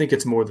 I think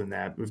it's more than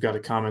that. We've got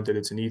a comment that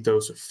it's an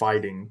ethos of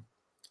fighting.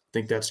 I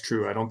think that's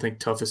true. I don't think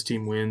toughest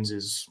team wins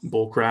is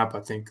bullcrap.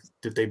 I think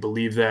that they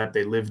believe that,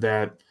 they live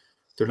that.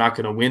 They're not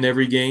going to win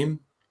every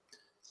game,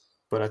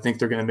 but I think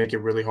they're going to make it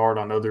really hard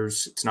on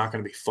others. It's not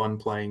going to be fun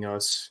playing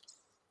us,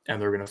 and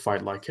they're going to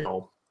fight like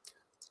hell.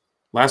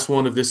 Last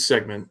one of this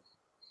segment.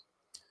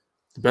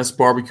 The best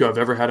barbecue I've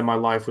ever had in my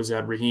life was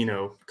at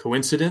Rahino.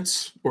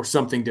 Coincidence or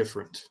something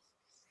different?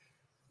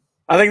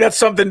 I think that's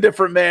something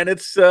different, man.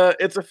 It's a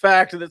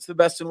fact that it's the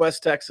best in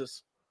West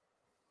Texas.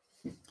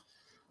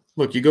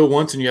 Look, you go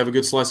once and you have a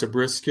good slice of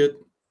brisket.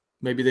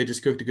 Maybe they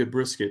just cooked a good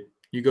brisket.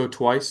 You go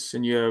twice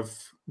and you have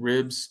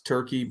ribs,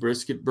 turkey,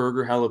 brisket,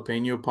 burger,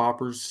 jalapeno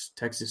poppers,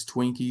 Texas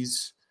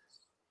Twinkies.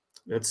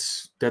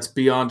 That's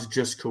beyond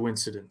just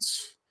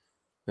coincidence.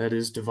 That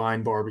is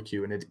divine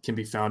barbecue, and it can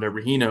be found at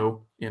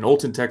Rahino in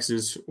Olton,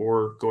 Texas,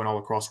 or going all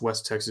across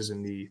West Texas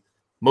in the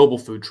mobile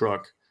food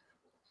truck.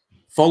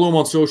 Follow them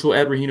on social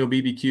at Rahino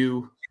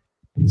BBQ.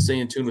 Stay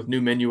in tune with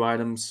new menu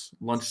items,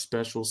 lunch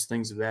specials,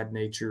 things of that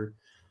nature.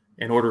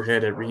 And order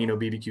ahead at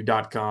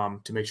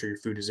RahinoBBQ.com to make sure your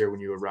food is there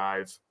when you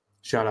arrive.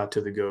 Shout out to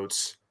the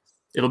goats.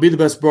 It'll be the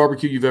best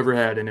barbecue you've ever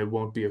had, and it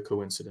won't be a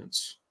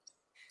coincidence.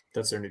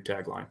 That's their new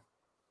tagline.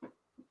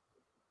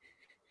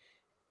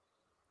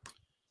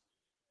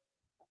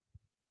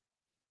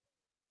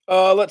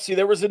 Let's see.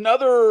 There was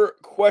another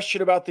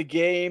question about the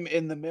game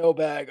in the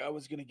mailbag I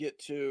was going to get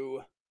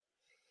to.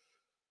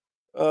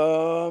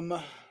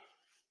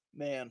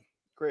 Man,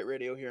 great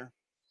radio here.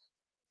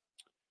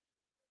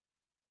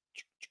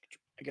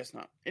 I guess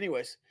not.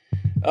 Anyways,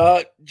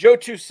 Joe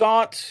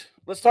Toussaint.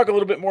 Let's talk a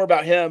little bit more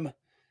about him.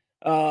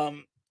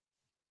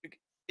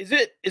 Is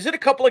it a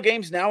couple of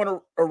games now in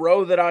a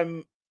row that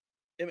am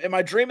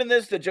I dreaming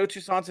this, that Joe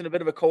Toussaint's in a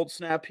bit of a cold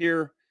snap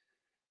here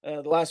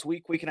the last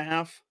week and a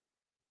half?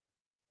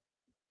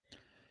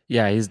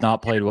 Yeah, he's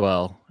not played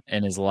well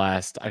in his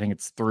last, I think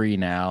it's 3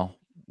 now.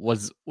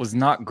 Was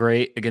not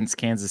great against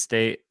Kansas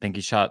State. I think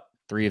he shot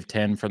 3 of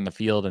 10 from the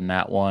field in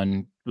that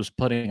one. Was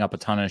putting up a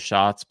ton of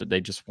shots, but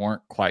they just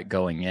weren't quite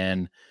going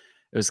in.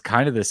 It was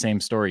kind of the same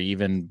story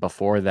even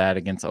before that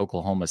against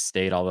Oklahoma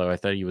State, although I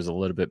thought he was a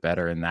little bit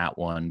better in that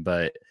one.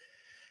 But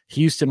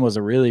Houston was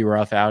a really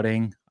rough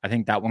outing. I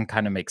think that one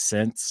kind of makes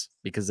sense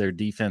because their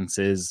defense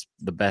is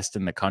the best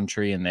in the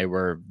country, and they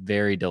were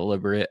very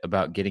deliberate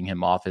about getting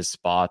him off his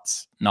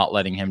spots, not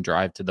letting him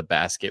drive to the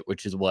basket,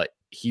 which is what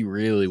he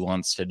really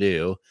wants to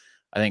do.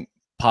 I think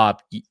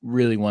Pop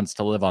really wants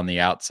to live on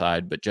the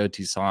outside, but Joe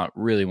Toussaint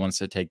really wants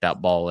to take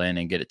that ball in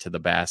and get it to the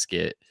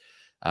basket.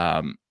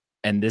 And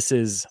this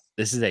is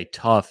a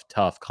tough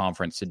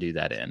conference to do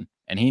that in.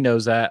 And he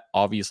knows that,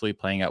 obviously,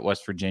 playing at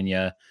West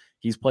Virginia.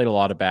 He's played a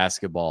lot of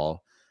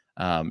basketball.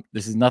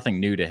 This is nothing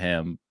new to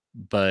him,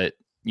 but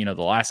the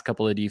last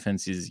couple of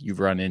defenses you've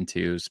run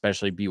into,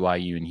 especially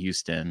BYU and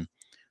Houston,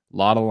 a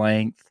lot of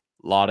length,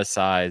 a lot of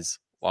size,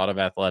 a lot of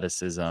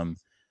athleticism.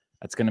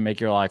 That's going to make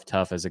your life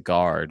tough as a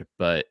guard,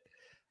 but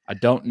I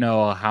don't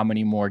know how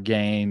many more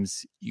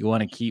games you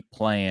want to keep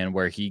playing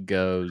where he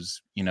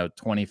goes,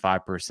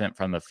 25%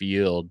 from the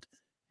field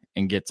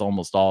and gets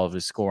almost all of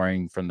his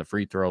scoring from the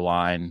free throw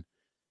line,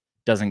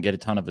 doesn't get a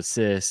ton of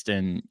assists,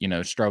 and,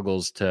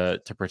 struggles to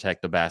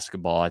protect the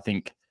basketball. I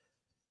think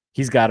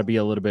he's got to be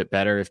a little bit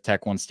better if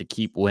Tech wants to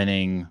keep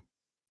winning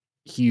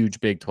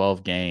huge Big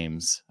 12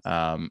 games.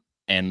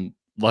 And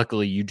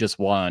luckily you just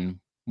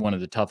won one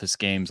of the toughest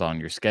games on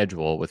your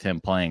schedule with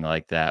him playing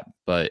like that.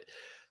 But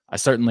I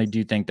certainly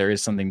do think there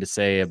is something to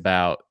say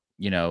about,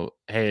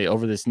 hey,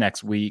 over this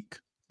next week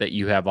that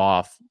you have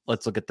off,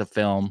 let's look at the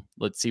film.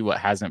 Let's see what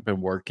hasn't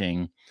been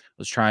working.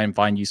 Let's try and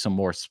find you some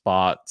more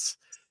spots.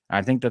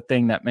 I think the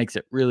thing that makes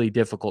it really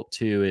difficult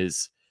too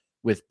is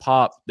with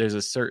Pop, there's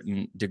a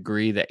certain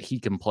degree that he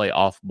can play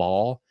off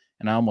ball.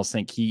 And I almost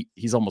think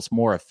he's almost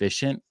more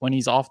efficient when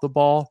he's off the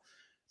ball,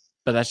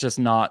 but that's just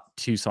not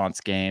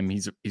Toussaint's game.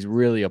 He's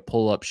really a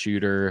pull-up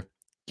shooter,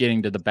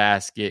 getting to the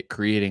basket,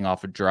 creating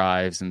off of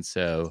drives. And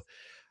so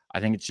I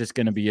think it's just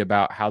going to be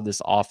about how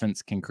this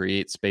offense can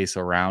create space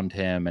around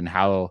him and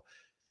how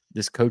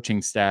this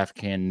coaching staff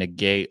can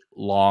negate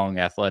long,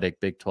 athletic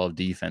Big 12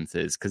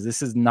 defenses, because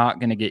this is not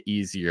going to get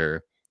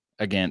easier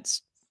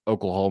against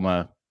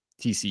Oklahoma,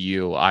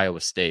 TCU,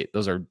 Iowa State.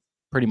 Those are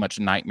pretty much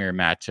nightmare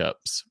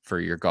matchups for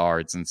your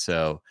guards. And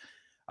so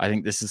I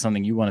think this is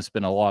something you want to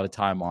spend a lot of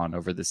time on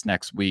over this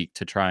next week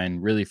to try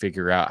and really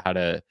figure out how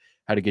to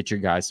get your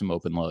guys some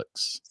open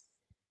looks.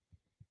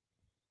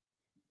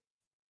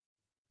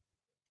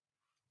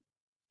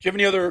 Do you have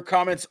any other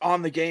comments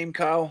on the game,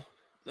 Kyle,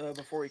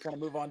 before we kind of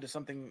move on to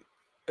something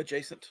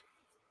adjacent?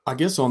 I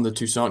guess on the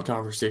Toussaint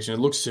conversation, it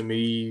looks to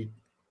me,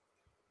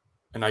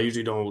 and I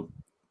usually don't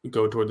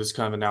go toward this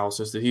kind of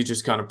analysis, that he's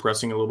just kind of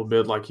pressing a little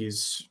bit, like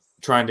he's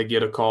trying to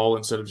get a call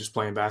instead of just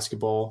playing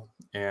basketball.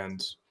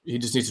 And he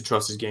just needs to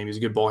trust his game. He's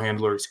a good ball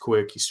handler. He's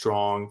quick. He's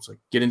strong. It's like,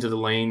 get into the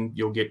lane.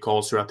 You'll get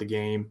calls throughout the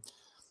game.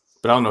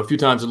 But I don't know. A few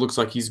times it looks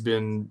like he's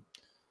been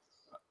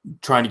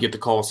trying to get the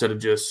call instead of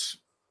just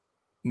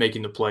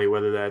making the play,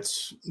 whether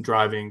that's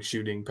driving,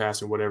 shooting,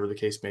 passing, whatever the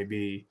case may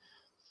be.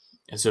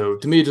 And so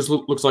to me, it just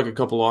looks like a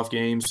couple off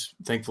games.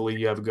 Thankfully,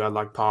 you have a guy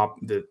like Pop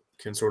that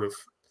can sort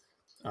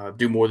of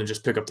do more than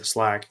just pick up the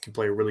slack, can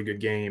play a really good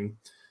game.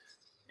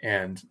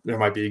 And there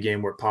might be a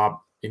game where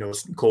Pop,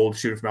 is cold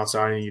shooting from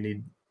outside and you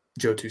need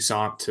Joe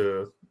Toussaint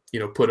to,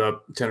 put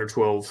up 10 or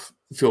 12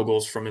 field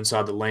goals from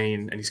inside the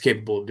lane. And he's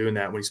capable of doing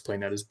that when he's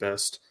playing at his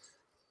best.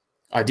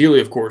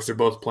 Ideally, of course, they're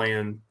both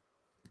playing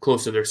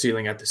close to their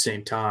ceiling at the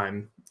same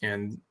time.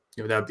 And,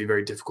 that would be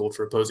very difficult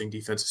for opposing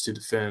defenses to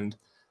defend.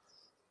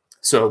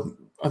 So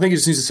I think he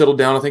just needs to settle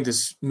down. I think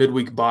this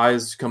midweek bye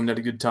is coming at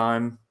a good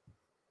time.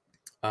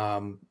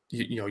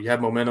 You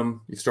have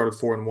momentum. You've started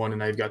 4-1, and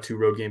now you've got 2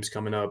 road games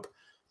coming up.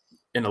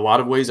 In a lot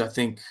of ways, I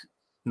think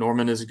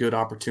Norman is a good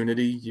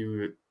opportunity.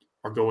 You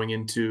are going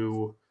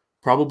into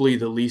probably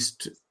the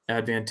least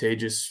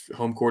advantageous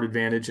home court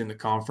advantage in the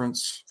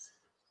conference.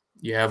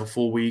 You have a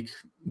full week.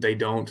 They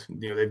don't.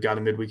 They've got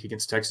a midweek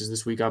against Texas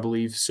this week, I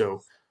believe.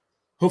 So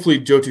hopefully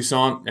Joe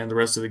Toussaint and the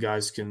rest of the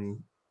guys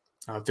can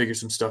figure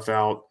some stuff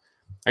out.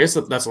 I guess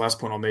that's the last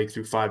point I'll make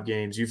through 5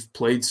 games. You've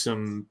played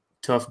some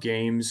tough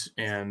games,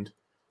 and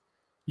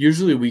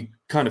usually we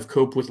kind of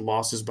cope with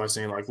losses by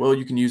saying, like, well,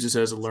 you can use this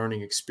as a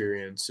learning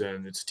experience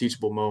and it's a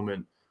teachable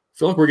moment. I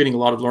feel like we're getting a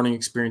lot of learning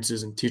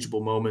experiences and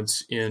teachable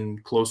moments in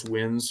close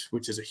wins,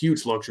 which is a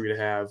huge luxury to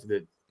have,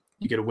 that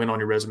you get a win on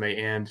your resume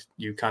and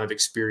you kind of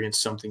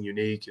experience something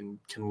unique and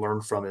can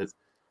learn from it.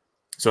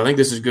 So I think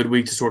this is a good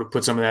week to sort of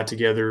put some of that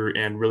together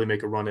and really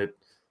make a run at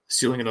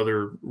sealing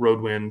another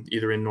road win,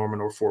 either in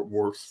Norman or Fort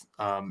Worth,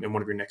 in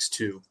one of your next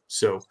 2.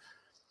 So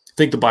I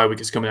think the bye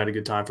week is coming at a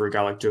good time for a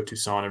guy like Joe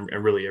Toussaint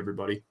and really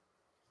everybody.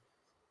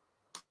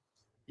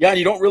 Yeah, and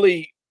you don't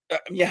really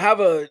you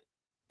have a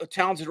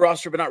talented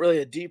roster, but not really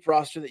a deep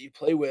roster that you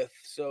play with.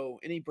 So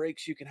any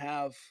breaks you can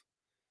have,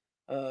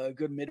 a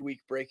good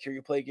midweek break here.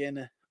 You play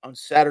again on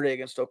Saturday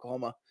against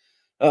Oklahoma.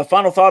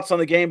 Final thoughts on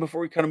the game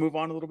before we kind of move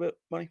on a little bit,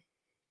 Money?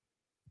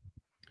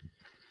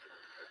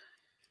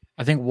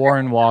 I think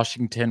Warren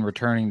Washington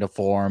returning to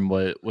form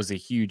was a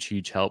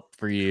huge help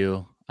for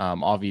you.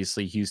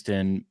 Obviously,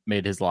 Houston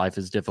made his life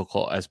as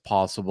difficult as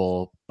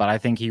possible, but I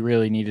think he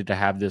really needed to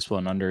have this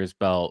one under his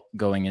belt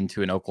going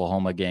into an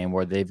Oklahoma game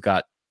where they've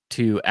got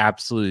two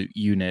absolute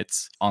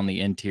units on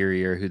the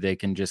interior who they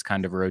can just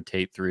kind of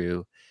rotate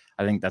through.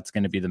 I think that's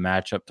going to be the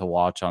matchup to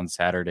watch on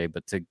Saturday,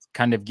 but to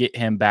kind of get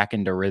him back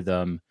into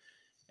rhythm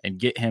and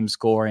get him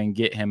scoring,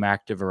 get him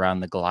active around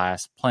the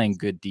glass, playing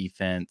good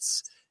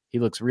defense. He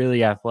looks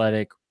really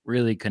athletic,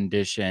 really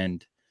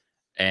conditioned,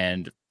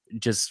 and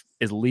just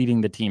is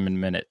leading the team in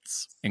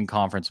minutes in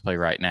conference play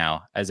right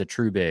now as a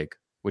true big,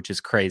 which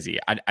is crazy.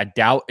 I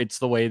doubt it's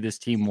the way this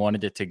team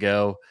wanted it to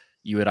go.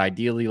 You would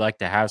ideally like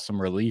to have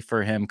some relief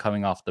for him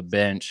coming off the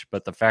bench,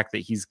 but the fact that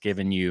he's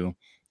given you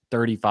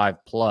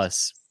 35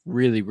 plus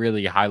really,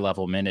 really high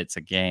level minutes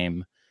a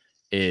game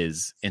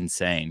is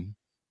insane.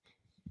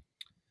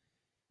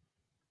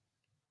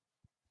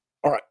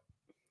 All right.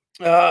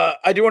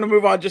 I do want to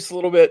move on just a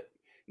little bit.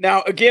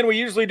 Now, again, we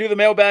usually do the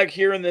mailbag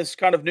here in this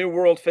kind of new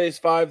world, phase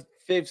 5,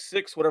 phase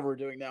 6, whatever we're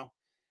doing now.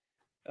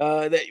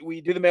 That we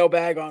do the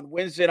mailbag on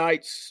Wednesday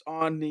nights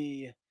on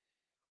the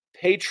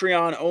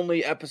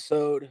Patreon-only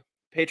episode,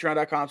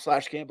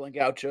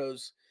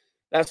 patreon.com/GamblingGauchos.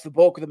 That's the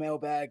bulk of the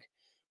mailbag.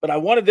 But I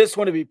wanted this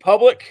one to be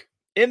public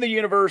in the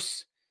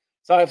universe,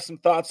 so I have some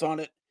thoughts on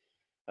it.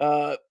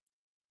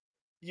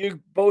 You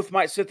both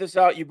might sit this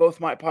out. You both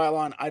might pile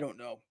on. I don't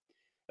know.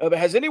 But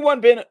has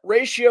anyone been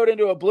ratioed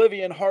into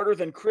oblivion harder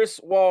than Chris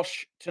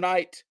Walsh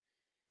tonight?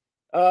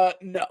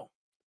 No.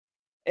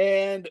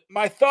 And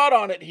my thought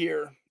on it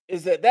here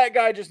is that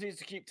guy just needs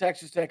to keep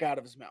Texas Tech out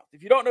of his mouth.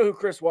 If you don't know who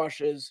Chris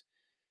Walsh is,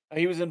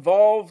 he was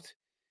involved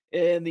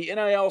in the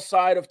NIL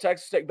side of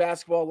Texas Tech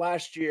basketball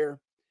last year.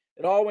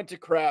 It all went to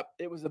crap.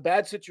 It was a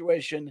bad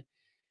situation.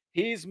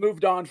 He's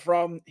moved on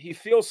from. He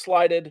feels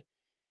slighted,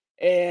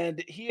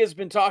 and he has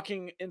been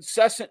talking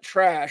incessant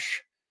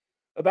trash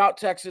about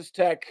Texas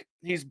Tech.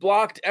 He's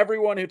blocked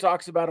everyone who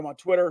talks about him on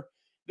Twitter.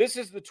 This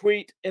is the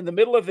tweet in the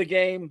middle of the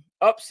game,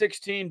 up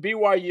 16,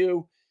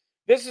 BYU.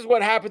 This is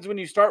what happens when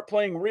you start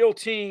playing real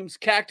teams.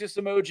 Cactus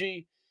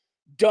emoji,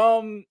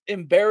 dumb,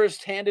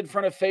 embarrassed hand in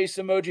front of face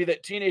emoji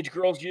that teenage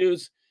girls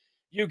use.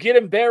 You get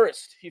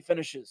embarrassed, he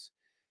finishes.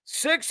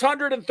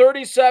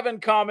 637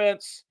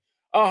 comments,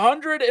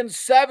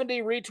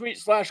 170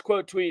 retweet /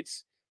 quote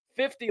tweets,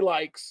 50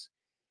 likes,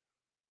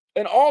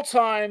 an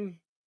all-time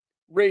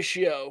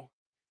ratio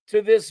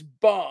to this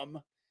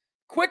bum.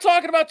 Quit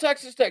talking about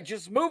Texas Tech.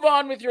 Just move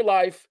on with your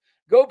life.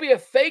 Go be a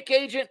fake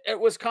agent at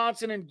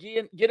Wisconsin and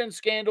get in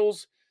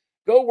scandals.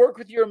 Go work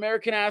with your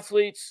American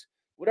athletes.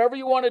 Whatever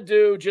you want to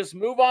do, just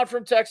move on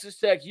from Texas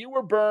Tech. You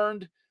were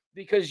burned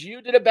because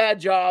you did a bad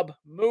job.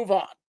 Move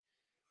on.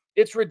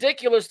 It's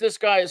ridiculous this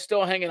guy is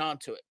still hanging on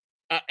to it.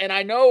 And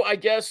I know, I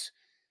guess,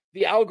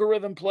 the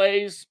algorithm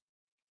plays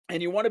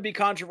and you want to be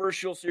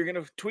controversial, so you're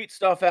going to tweet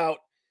stuff out.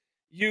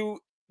 You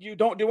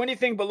don't do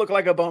anything but look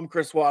like a bum,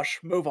 Chris Walsh.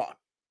 Move on.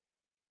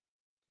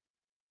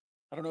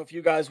 I don't know if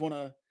you guys want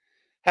to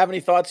have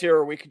any thoughts here,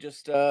 or we could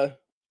just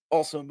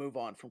also move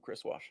on from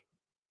Chris Walsh.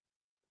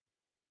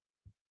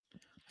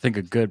 I think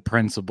a good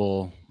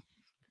principle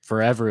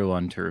for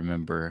everyone to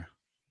remember: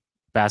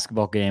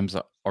 basketball games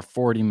are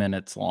 40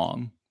 minutes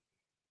long.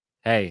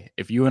 Hey,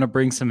 if you want to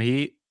bring some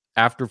heat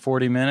after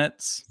 40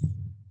 minutes,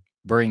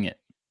 bring it.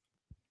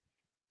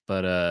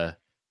 But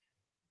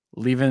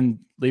leaving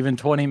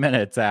 20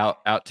 minutes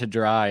out to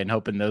dry and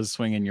hoping those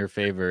swing in your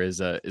favor is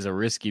a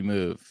risky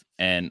move.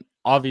 And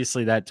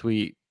obviously that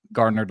tweet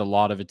garnered a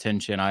lot of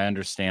attention. I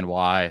understand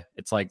why.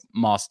 It's like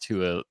moss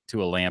to a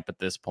lamp at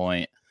this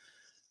point.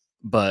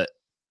 But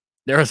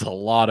there was a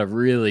lot of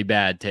really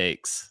bad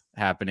takes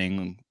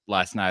happening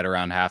last night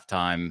around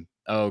halftime.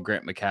 Oh,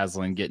 Grant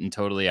McCaslin getting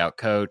totally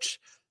outcoached.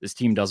 This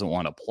team doesn't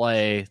want to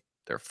play.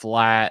 They're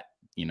flat.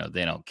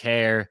 They don't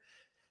care.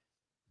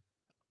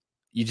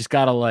 You just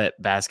got to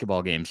let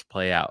basketball games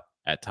play out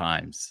at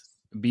times.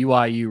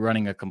 BYU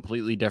running a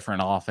completely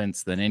different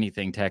offense than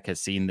anything Tech has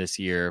seen this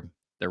year.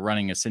 They're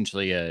running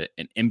essentially an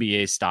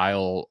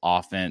NBA-style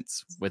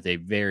offense with a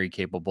very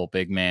capable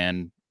big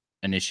man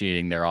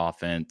initiating their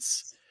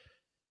offense.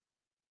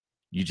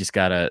 You just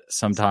got to,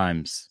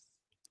 sometimes,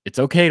 it's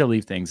okay to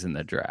leave things in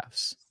the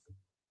drafts.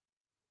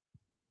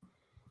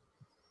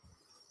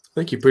 I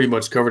think you pretty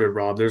much covered it,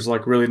 Rob. There's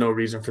really no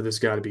reason for this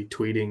guy to be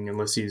tweeting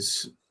unless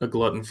he's a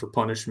glutton for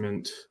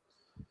punishment.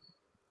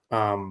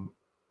 I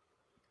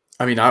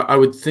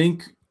would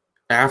think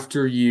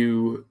after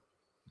you,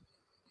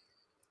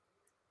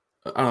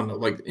 I don't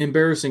know,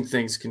 embarrassing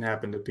things can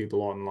happen to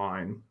people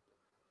online.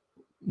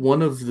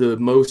 One of the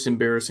most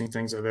embarrassing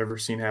things I've ever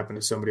seen happen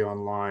to somebody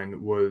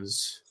online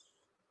was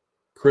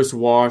Chris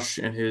Walsh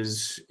and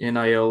his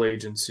NIL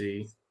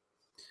agency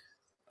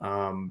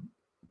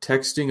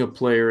texting a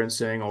player and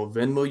saying, I'll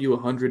Venmo you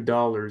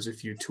 $100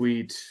 if you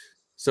tweet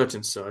such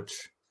and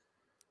such.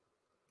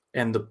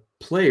 And the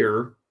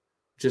player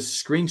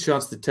just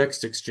screenshots the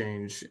text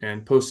exchange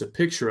and posts a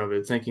picture of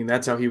it, thinking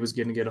that's how he was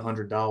going to get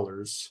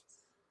 $100.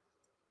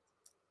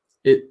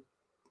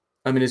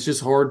 It's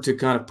just hard to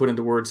kind of put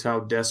into words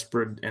how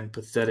desperate and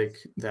pathetic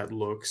that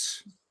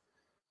looks.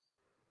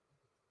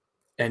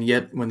 And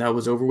yet, when that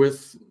was over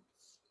with,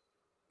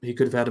 he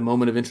could have had a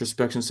moment of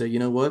introspection and say, you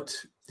know what?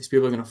 These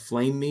people are going to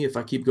flame me if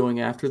I keep going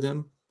after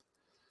them.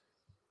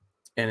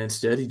 And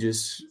instead, he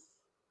just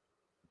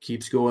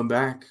keeps going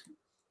back.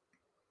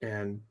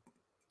 And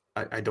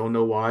I don't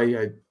know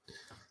why.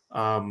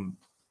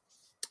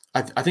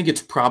 I think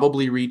it's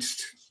probably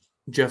reached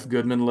Jeff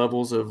Goodman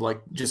levels of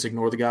like just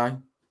ignore the guy.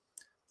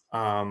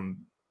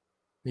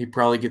 He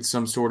probably gets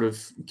some sort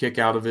of kick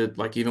out of it,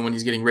 like even when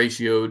he's getting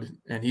ratioed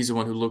and he's the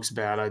one who looks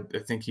bad. I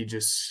think he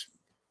just,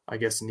 I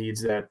guess,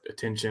 needs that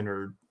attention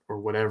or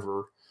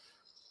whatever.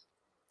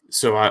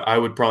 So I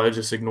would probably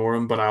just ignore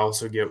him, but I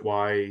also get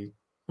why.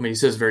 I mean, he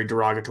says very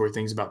derogatory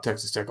things about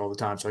Texas Tech all the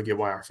time, so I get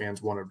why our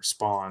fans want to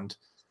respond.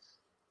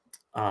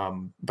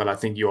 But I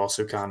think you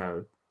also kind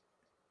of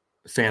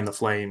fan the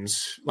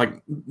flames.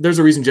 Like, there's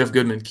a reason Jeff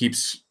Goodman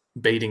keeps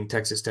baiting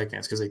Texas Tech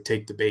fans, because they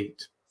take the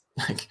bait.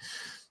 Like,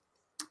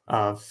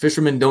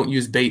 fishermen don't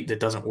use bait that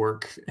doesn't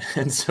work.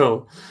 And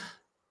so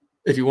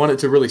if you want it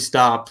to really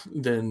stop,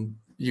 then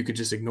you could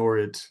just ignore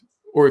it.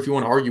 Or if you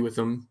want to argue with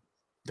them,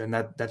 then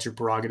that's your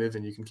prerogative,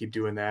 and you can keep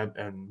doing that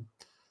and,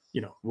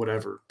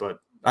 whatever. But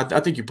I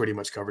think you pretty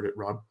much covered it,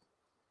 Rob.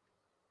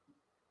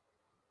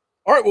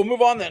 All right, we'll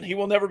move on then. He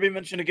will never be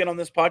mentioned again on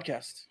this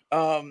podcast.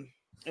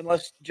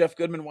 Unless Jeff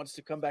Goodman wants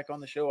to come back on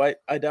the show. I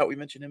doubt we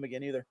mention him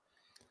again either.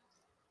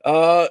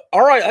 All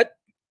right,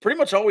 pretty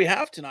much all we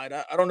have tonight.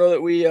 I don't know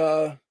that we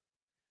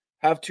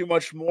have too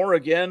much more.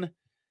 Again,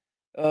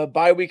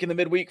 bye week in the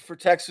midweek for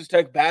Texas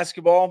Tech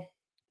basketball.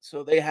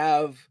 So they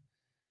have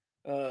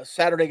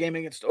Saturday game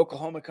against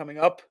Oklahoma coming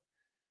up.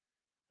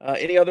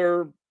 Any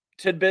other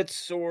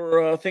tidbits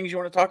or things you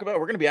want to talk about?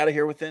 We're going to be out of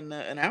here within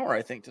an hour,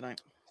 I think,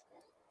 tonight.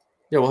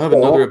 Yeah, we'll have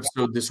another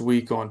episode this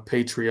week on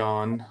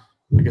Patreon.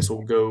 I guess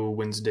we'll go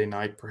Wednesday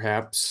night,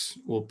 perhaps.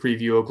 We'll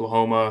preview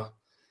Oklahoma,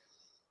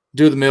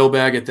 do the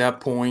mailbag at that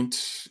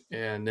point,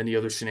 and any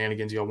other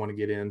shenanigans y'all want to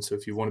get in. So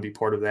if you want to be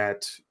part of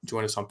that,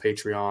 join us on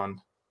Patreon,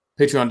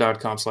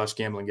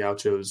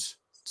 patreon.com/GamblingGauchos.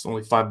 It's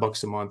only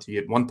 $5 a month. You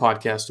get one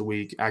podcast a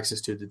week,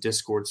 access to the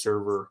Discord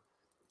server,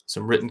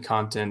 some written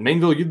content.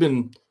 Mainville, you've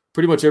been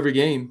pretty much every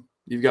game.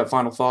 You've got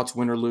final thoughts,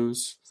 win or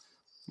lose.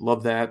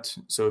 Love that.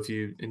 So if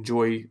you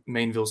enjoy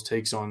Mainville's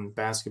takes on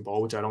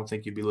basketball, which I don't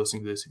think you'd be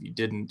listening to this if you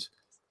didn't,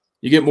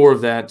 you get more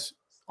of that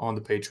on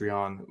the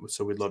Patreon.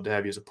 So we'd love to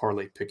have you as a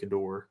parlay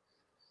picador.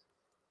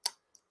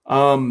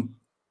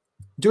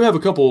 Do have a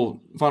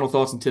couple final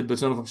thoughts and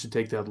tidbits. None of them should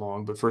take that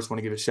long. But first, I want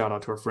to give a shout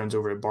out to our friends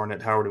over at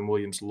Barnett, Howard, and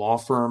Williams Law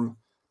Firm,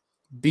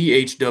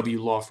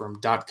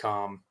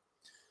 bhwlawfirm.com.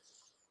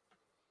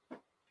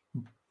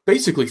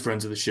 Basically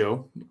friends of the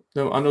show.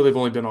 I know they've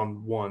only been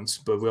on once,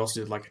 but we also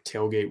did like a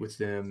tailgate with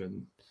them,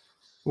 and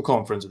we'll call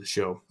them friends of the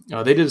show.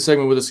 They did a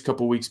segment with us a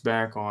couple weeks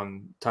back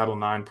on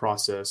Title IX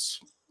process.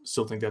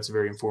 Still think that's a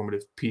very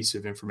informative piece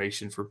of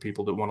information for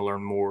people that want to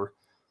learn more.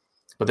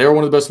 But they are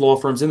one of the best law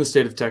firms in the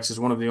state of Texas,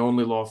 one of the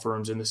only law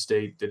firms in the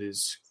state that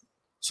is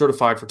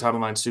certified for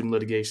Title IX student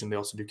litigation. They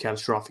also do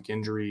catastrophic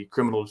injury,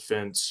 criminal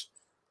defense.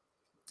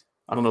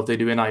 I don't know if they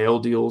do NIL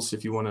deals,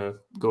 if you want to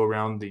go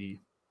around the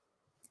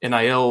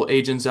NIL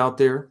agents out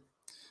there.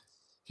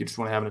 If you just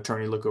want to have an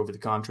attorney look over the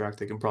contract,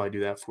 they can probably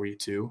do that for you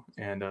too,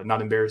 and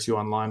not embarrass you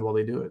online while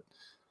they do it.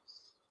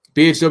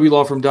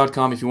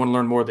 bhwlawfirm.com if you want to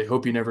learn more. They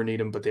hope you never need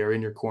them, but they are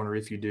in your corner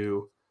if you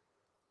do.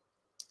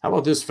 How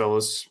about this,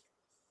 fellas?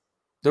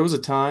 There was a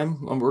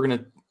time, we're going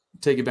to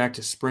take it back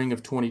to spring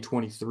of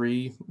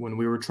 2023, when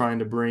we were trying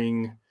to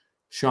bring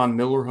Sean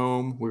Miller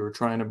home. We were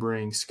trying to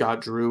bring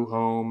Scott Drew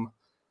home.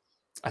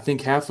 I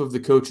think half of the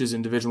coaches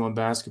in Division I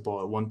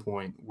basketball at one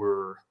point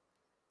were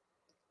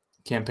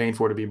campaigned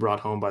for to be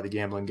brought home by the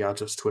Gambling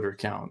Gauchos Twitter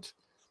account.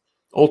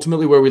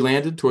 Ultimately, where we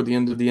landed toward the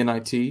end of the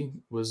NIT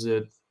was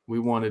that we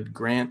wanted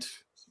Grant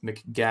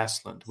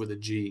McGasland with a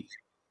G,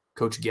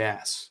 Coach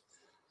Gas.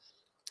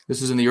 This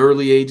was in the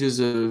early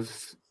ages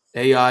of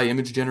AI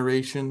image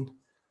generation,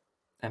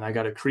 and I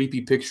got a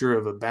creepy picture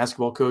of a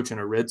basketball coach in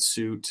a red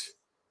suit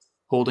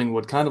holding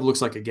what kind of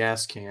looks like a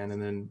gas can,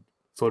 and then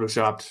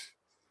photoshopped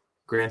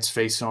Grant's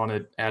face on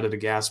it, added a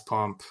gas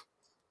pump,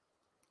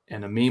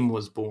 and a meme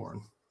was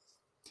born.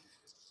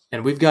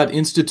 And we've got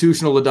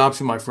institutional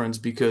adoption, my friends,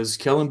 because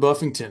Kellen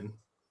Buffington,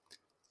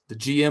 the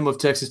GM of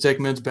Texas Tech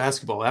men's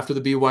basketball, after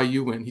the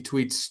BYU win, he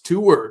tweets 2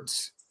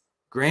 words,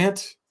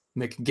 Grant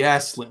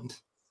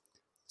McGasland.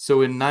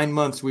 So in 9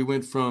 months, we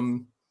went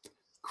from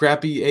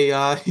crappy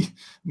AI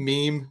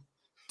meme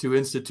to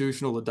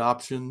institutional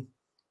adoption.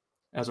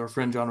 As our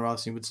friend John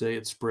Rothstein would say,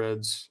 it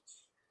spreads.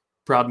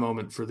 Proud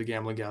moment for the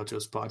Gambling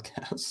Gauchos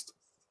podcast.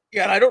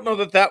 Yeah, and I don't know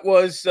that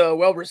was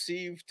well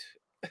received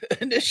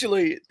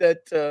initially,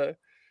 that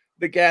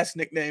the gas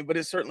nickname, but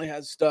it certainly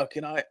has stuck,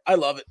 and I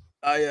love it.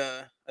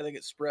 I think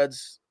it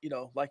spreads,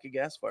 like a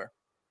gas fire.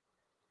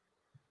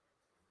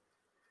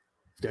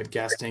 Got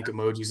gas tank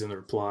emojis in the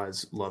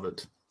replies. Love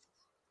it.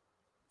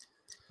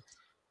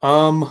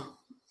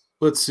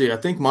 Let's see. I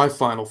think my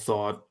final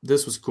thought,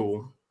 this was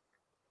cool.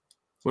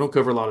 We don't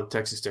cover a lot of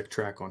Texas Tech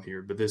track on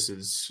here, but this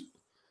is,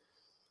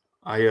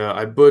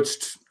 I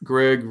butched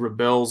Greg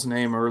Rebel's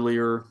name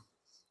earlier.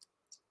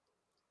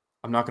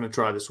 I'm not going to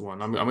try this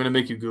one. I'm going to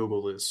make you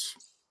Google this.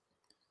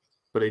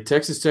 But a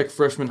Texas Tech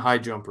freshman high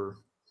jumper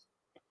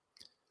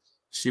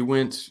She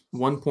went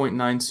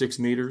 1.96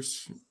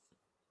 meters,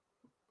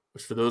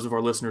 which for those of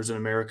our listeners in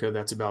America,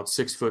 that's about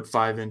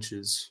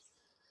 6'5"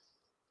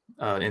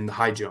 in the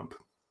high jump.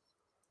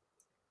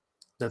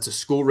 That's a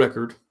school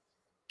record.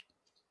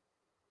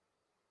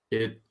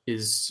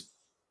 She's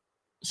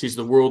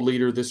the world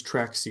leader this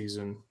track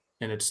season,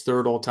 and it's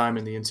third all time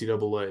in the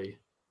NCAA.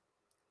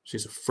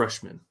 She's a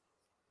freshman.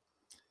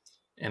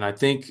 And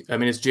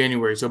it's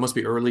January, so it must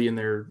be early in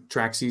their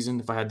track season,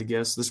 if I had to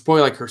guess. This is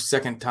probably like her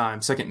second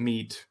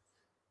meet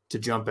to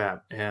jump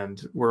at. And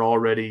we're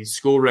already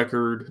school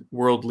record,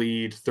 world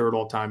lead, third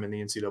all time in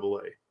the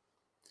NCAA.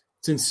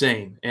 It's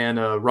insane. And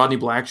Rodney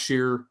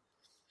Blackshear,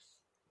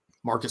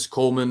 Marcus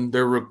Coleman,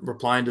 they're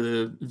replying to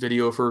the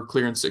video of her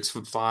clearing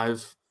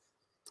 6'5".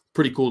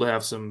 Pretty cool to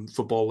have some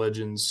football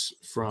legends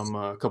from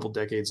a couple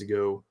decades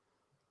ago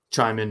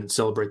chime in and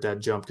celebrate that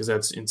jump, because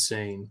that's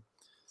insane.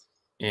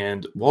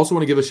 And we also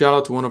want to give a shout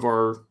out to one of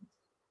our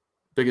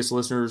biggest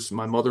listeners,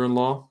 my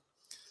mother-in-law,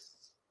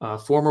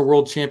 former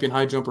world champion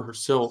high jumper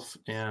herself.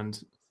 And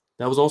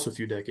that was also a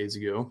few decades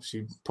ago.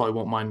 She probably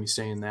won't mind me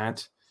saying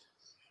that.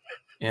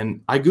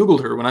 And I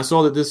Googled her when I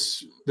saw that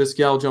this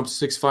gal jumped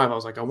 6'5". I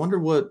was like, I wonder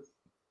what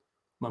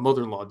my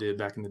mother-in-law did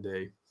back in the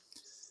day.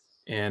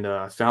 And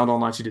I found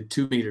online she did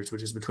 2 meters,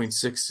 which is between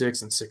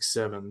 6'6" and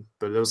 6'7".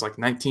 But it was like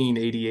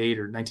 1988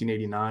 or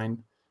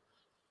 1989.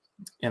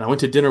 And I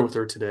went to dinner with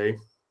her today.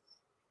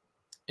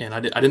 And I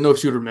didn't know if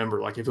she would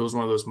remember, like if it was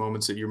one of those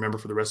moments that you remember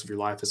for the rest of your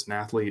life as an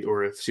athlete,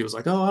 or if she was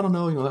like, oh, I don't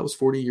know, that was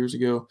 40 years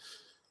ago.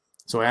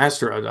 So I asked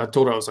her, I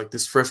told her, I was like,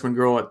 this freshman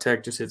girl at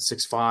Tech just hit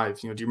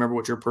 6'5". Do you remember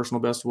what your personal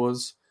best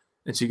was?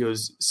 And she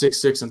goes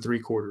 6'6" and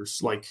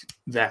 3/4, like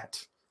that.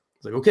 I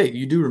was like, okay,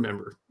 you do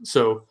remember.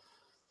 So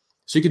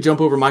she could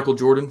jump over Michael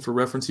Jordan. For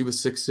reference, he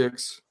was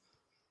 6'6".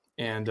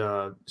 And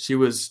she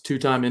was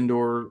 2-time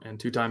indoor and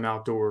 2-time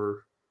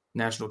outdoor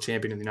national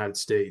champion in the United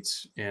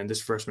States. And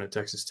this freshman at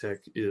Texas Tech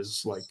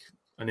is like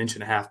an inch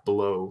and a half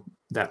below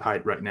that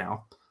height right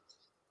now.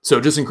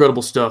 So just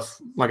incredible stuff.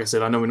 Like I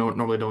said, I know we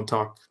normally don't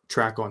talk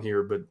track on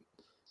here, but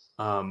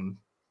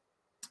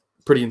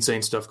pretty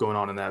insane stuff going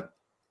on in that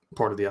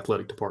part of the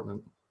athletic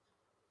department.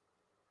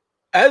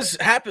 As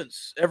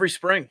happens every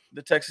spring,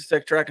 the Texas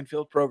Tech track and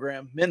field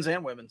program, men's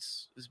and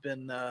women's, has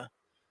been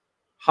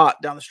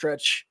hot down the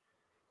stretch.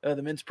 The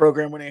men's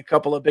program winning a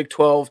couple of Big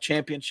 12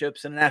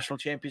 championships and a national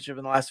championship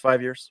in the last 5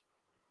 years.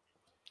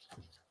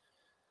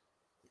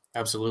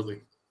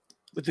 Absolutely.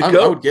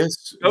 I would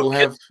guess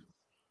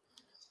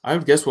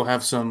we'll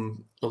have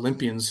some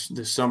Olympians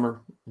this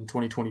summer in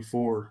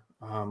 2024.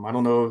 I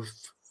don't know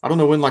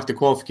when like the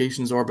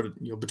qualifications are,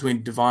 but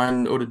between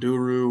Divine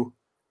Odeduru,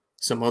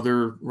 some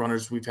other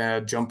runners we've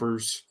had,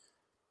 jumpers,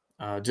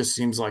 just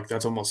seems like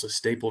that's almost a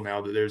staple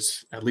now that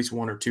there's at least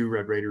 1 or 2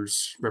 Red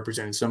Raiders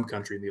representing some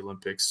country in the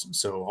Olympics.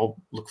 So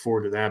I'll look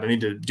forward to that. I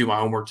need to do my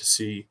homework to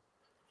see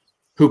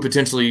who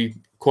potentially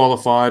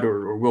qualified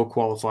or will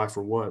qualify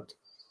for what.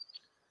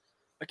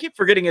 I keep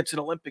forgetting it's an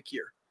Olympic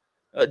year.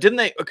 Didn't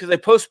they? Because they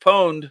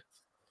postponed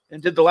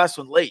and did the last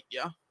one late,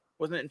 yeah?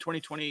 Wasn't it in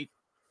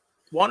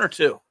 2021 or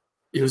 2?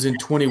 It was in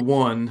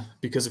 21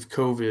 because of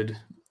COVID.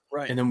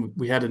 Right. And then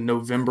we had a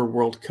November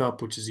World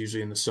Cup, which is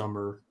usually in the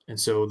summer. And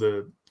so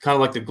the kind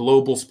of like the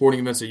global sporting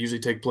events that usually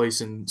take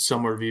place in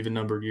summer of even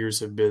numbered years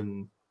have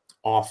been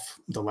off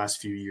the last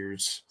few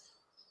years.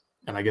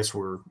 And I guess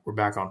we're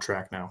back on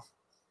track now.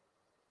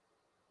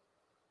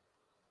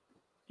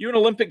 You an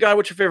Olympic guy?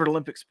 What's your favorite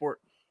Olympic sport?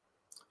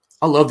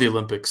 I love the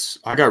Olympics.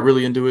 I got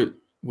really into it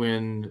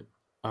when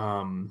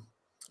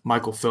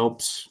Michael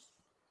Phelps.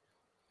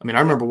 I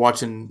remember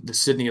watching the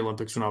Sydney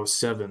Olympics when I was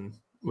 7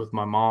 with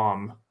my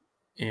mom.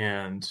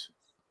 And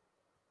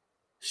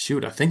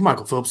shoot, I think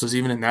Michael Phelps was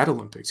even in that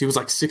Olympics. He was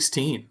like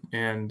 16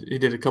 and he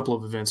did a couple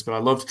of events, but I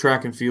loved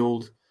track and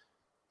field.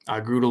 I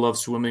grew to love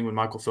swimming when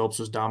Michael Phelps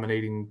was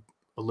dominating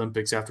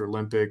Olympics after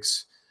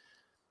Olympics.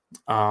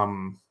 I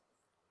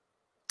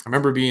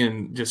remember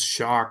being just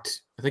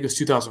shocked. I think it was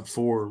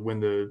 2004 when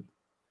the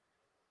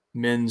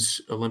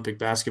men's Olympic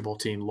basketball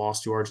team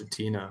lost to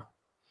Argentina.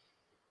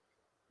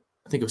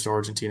 I think it was to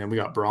Argentina, and we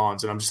got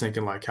bronze. And I'm just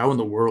thinking, like, how in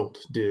the world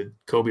did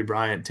Kobe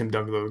Bryant, Tim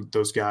Duncan,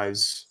 those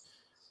guys,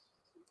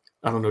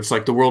 I don't know, just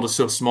like the world is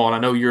so small. And I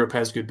know Europe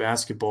has good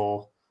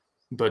basketball,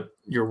 but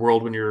your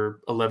world when you're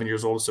 11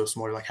 years old is so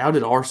small. You're like, how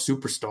did our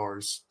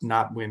superstars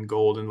not win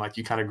gold? And, like,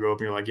 you kind of grow up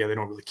and you're like, yeah, they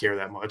don't really care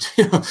that much.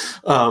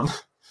 And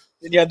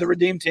you had the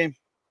Redeem team.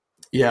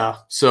 Yeah.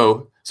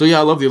 So yeah,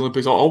 I love the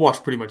Olympics. I'll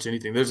watch pretty much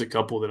anything. There's a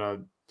couple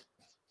that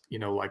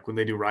like when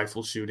they do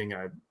rifle shooting,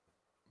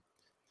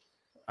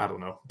 I don't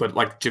know, but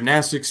like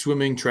gymnastics,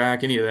 swimming,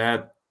 track, any of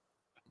that,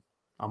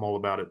 I'm all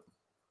about it.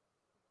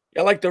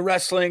 Yeah, I like the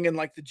wrestling and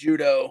like the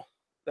judo,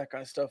 that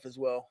kind of stuff as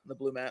well, the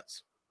blue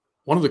mats.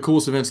 One of the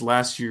coolest events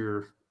last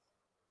year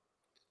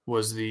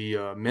was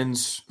the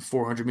men's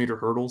 400-meter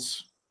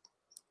hurdles.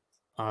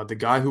 The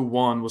guy who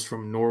won was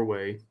from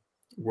Norway,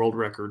 world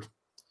record.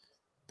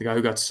 The guy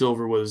who got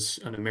silver was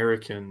an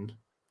American,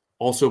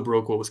 also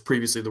broke what was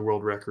previously the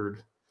world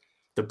record.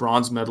 The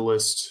bronze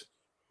medalist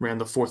ran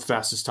the 4th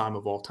fastest time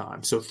of all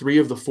time. So 3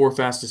 of the 4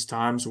 fastest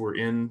times were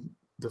in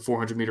the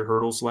 400-meter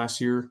hurdles last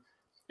year,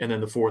 and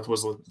then the 4th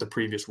was the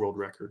previous world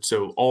record.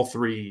 So all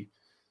 3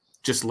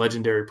 just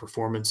legendary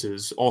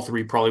performances. All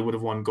 3 probably would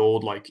have won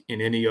gold like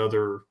in any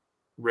other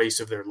race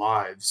of their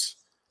lives.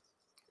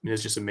 I mean,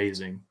 it's just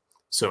amazing.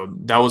 So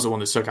that was the one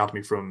that stuck out to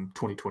me from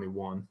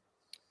 2021.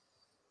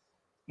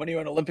 When are you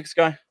an Olympics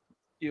guy?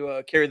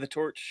 You carry the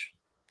torch?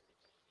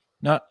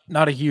 Not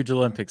a huge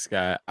Olympics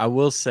guy. I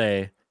will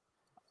say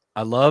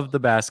I love the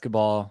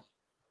basketball,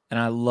 and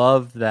I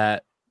love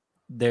that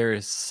there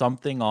is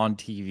something on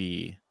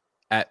TV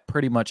at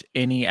pretty much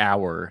any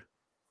hour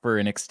for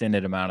an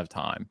extended amount of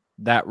time.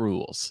 That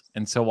rules.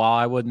 And so while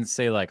I wouldn't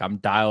say like I'm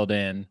dialed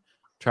in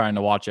trying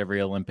to watch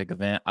every Olympic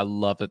event, I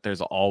love that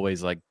there's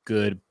always like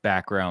good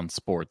background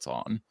sports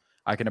on.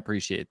 I can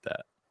appreciate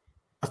that.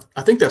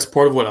 I think that's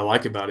part of what I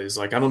like about it is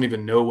like I don't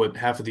even know what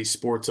half of these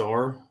sports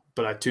are,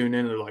 but I tune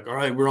in and they're like, all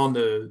right, we're on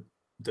the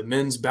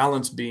men's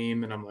balance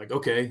beam, and I'm like,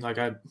 okay,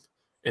 and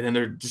then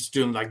they're just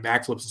doing like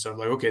backflips and stuff.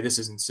 Like, okay, this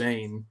is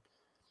insane.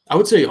 I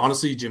would say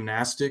honestly,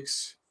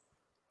 gymnastics,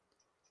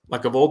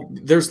 like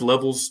there's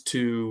levels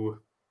to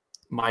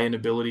my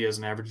inability as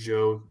an average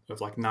Joe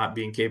of like not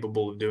being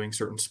capable of doing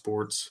certain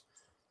sports.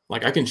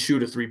 Like I can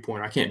shoot a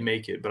 3-pointer, I can't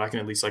make it, but I can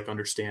at least like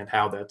understand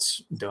how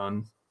that's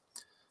done,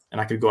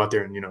 and I could go out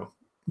there and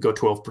go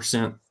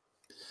 12%.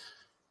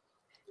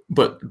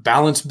 But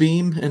balance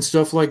beam and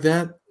stuff like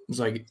that, it's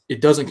like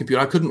it doesn't compute.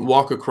 I couldn't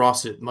walk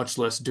across it, much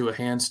less do a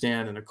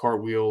handstand and a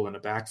cartwheel and a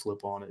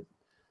backflip on it.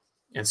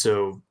 And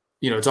so,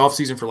 it's off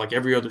season for like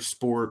every other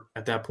sport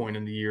at that point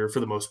in the year for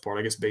the most part.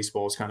 I guess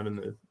baseball is kind of in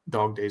the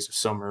dog days of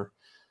summer.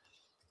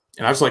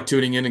 And I just like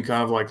tuning in and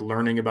kind of like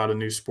learning about a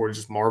new sport and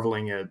just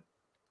marveling at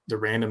the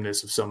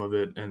randomness of some of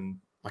it and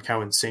like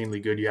how insanely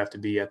good you have to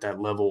be at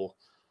that level.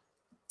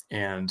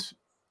 And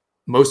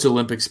most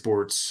Olympic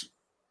sports,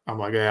 I'm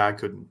like, yeah, I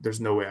couldn't.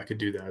 There's no way I could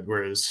do that.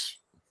 Whereas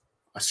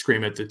I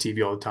scream at the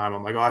TV all the time.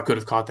 I'm like, oh, I could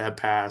have caught that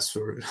pass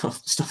or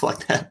stuff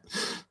like that.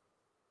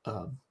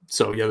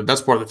 So, yeah,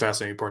 that's part of the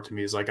fascinating part to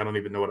me is like I don't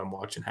even know what I'm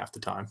watching half the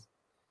time.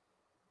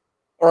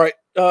 All right.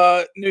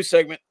 New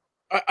segment.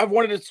 I've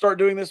wanted to start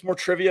doing this more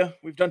trivia.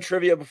 We've done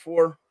trivia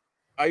before.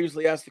 I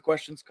usually ask the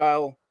questions.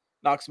 Kyle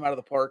knocks them out of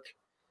the park.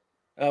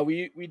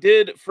 We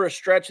did for a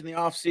stretch in the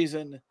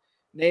offseason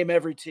name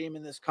every team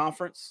in this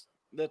conference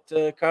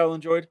that Kyle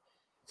enjoyed.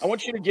 I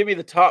want you to give me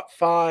the top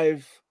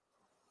 5,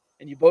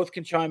 and you both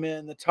can chime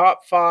in, the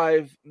top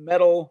 5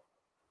 medal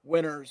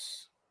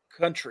winners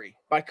country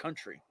by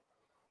country.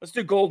 Let's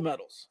do gold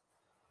medals.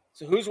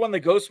 So who's won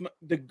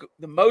the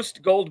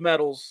most gold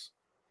medals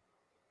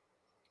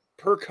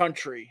per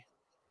country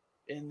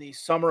in the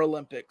Summer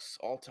Olympics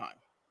all time?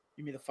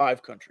 Give me the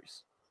 5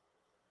 countries.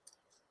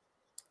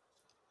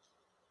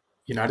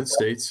 United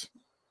States.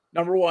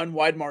 Number 1,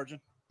 wide margin.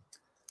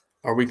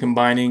 Are we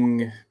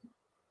combining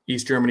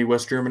East Germany,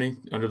 West Germany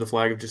under the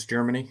flag of just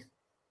Germany?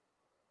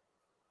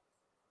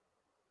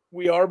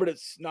 We are, but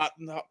it's not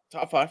in the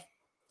top 5.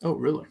 Oh,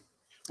 really?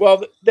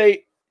 Well,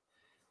 they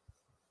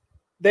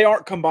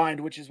aren't combined,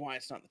 which is why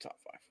it's not in the top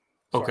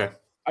 5. Sorry, okay.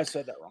 I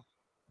said that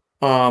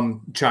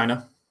wrong.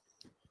 China.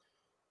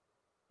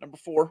 Number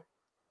 4.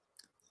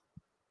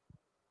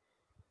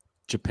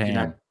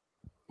 Japan.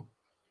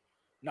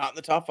 Not in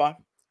the top 5.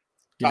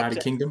 United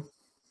 10. Kingdom.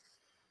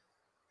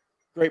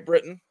 Great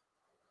Britain.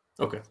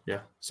 Okay.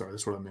 Yeah. Sorry.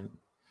 That's what I meant.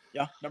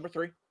 Yeah. Number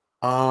 3.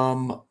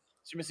 So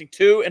you're missing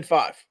 2 and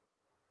 5.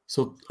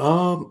 So,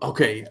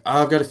 okay.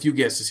 I've got a few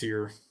guesses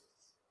here.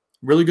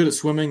 Really good at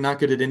swimming, not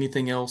good at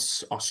anything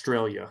else.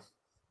 Australia.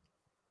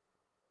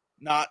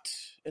 Not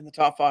in the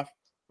top 5.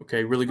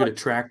 Okay. Really good at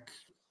track.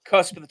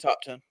 Cusp in the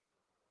top 10.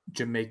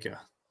 Jamaica.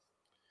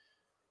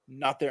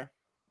 Not there.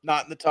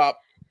 Not in the top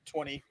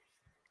 20.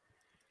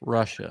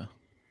 Russia.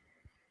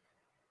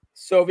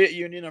 Soviet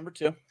Union, number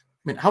 2. I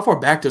mean, how far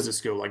back does this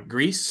go? Like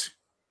Greece?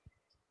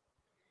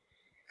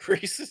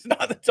 Greece is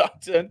not in the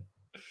top 10.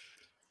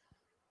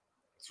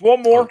 It's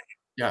one more.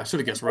 Yeah, I should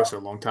have guessed Russia a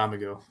long time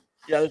ago.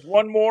 Yeah, there's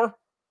one more.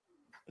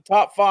 The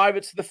top 5,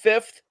 it's the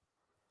 5th.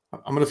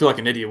 I'm going to feel like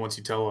an idiot once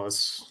you tell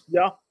us.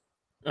 Yeah.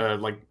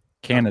 Like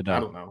Canada. I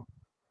don't know.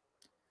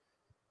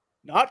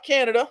 Not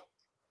Canada.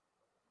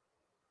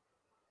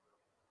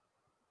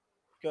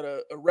 Got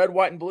a red,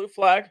 white, and blue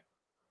flag.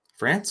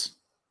 France?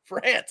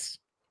 France.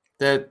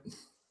 That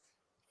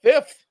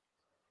 5th.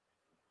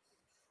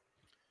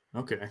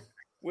 Okay.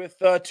 With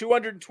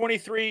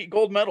 223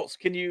 gold medals.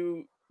 Can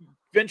you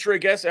venture a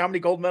guess at how many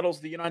gold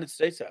medals the United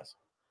States has?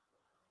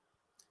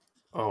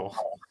 Oh.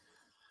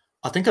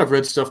 I think I've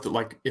read stuff that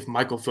like if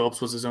Michael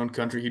Phelps was his own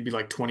country, he'd be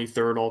like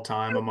 23rd all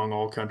time among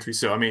all countries.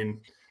 So, I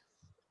mean,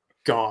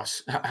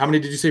 gosh. How many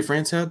did you say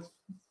France had?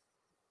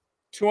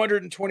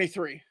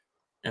 223.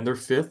 And they're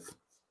 5th?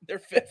 They're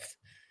 5th.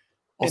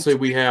 I'll say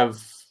we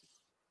have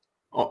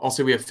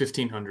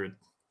 1,500.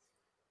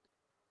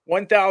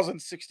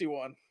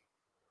 1,061.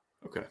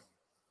 Okay.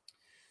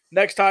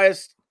 Next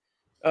highest,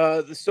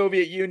 the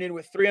Soviet Union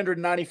with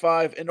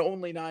 395 and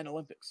only 9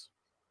 Olympics.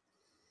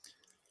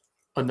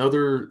 I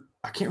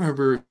can't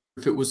remember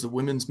if it was the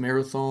women's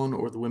marathon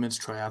or the women's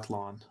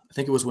triathlon. I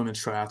think it was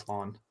women's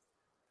triathlon.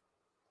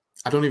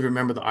 I don't even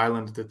remember the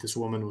island that this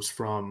woman was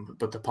from,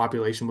 but the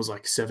population was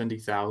like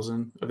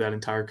 70,000 of that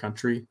entire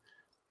country.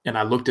 And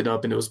I looked it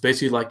up, and it was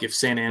basically like if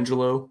San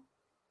Angelo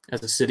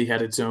as a city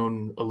had its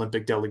own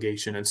Olympic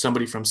delegation, and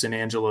somebody from San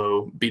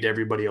Angelo beat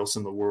everybody else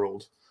in the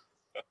world.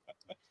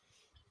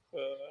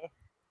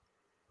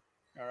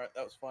 All right,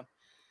 that was fun.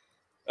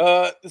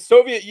 The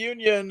Soviet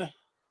Union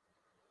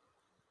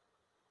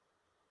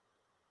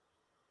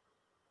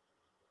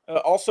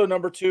also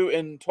number 2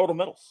 in total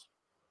medals.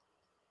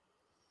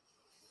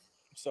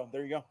 So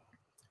there you go.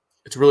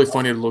 It's really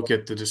funny to look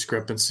at the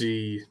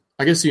discrepancy.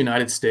 I guess the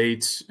United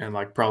States and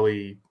like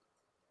probably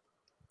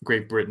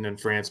Great Britain and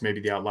France,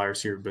 maybe the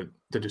outliers here, but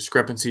the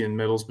discrepancy in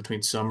medals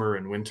between summer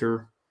and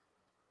winter.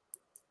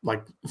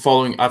 Like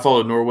I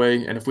followed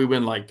Norway, and if we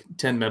win like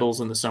 10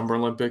 medals in the Summer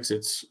Olympics,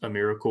 it's a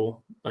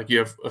miracle. Like you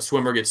have a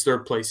swimmer gets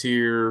third place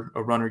here,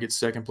 a runner gets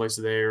second place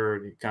there,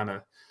 and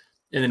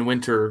and then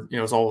winter,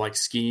 it's all like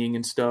skiing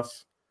and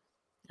stuff.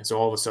 And so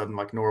all of a sudden,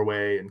 like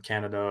Norway and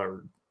Canada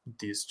are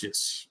these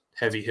just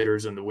heavy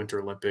hitters in the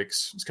Winter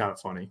Olympics. It's kind of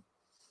funny.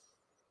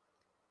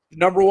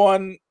 Number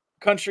 1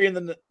 country in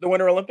the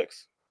Winter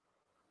Olympics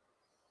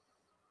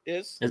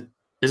is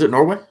it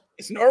Norway?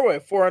 It's Norway,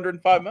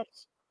 405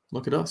 medals.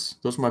 Look at us.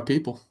 Those are my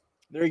people.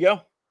 There you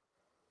go.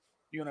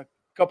 You want a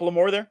couple of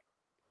more there?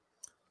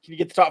 Can you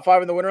get the top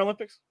 5 in the Winter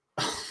Olympics?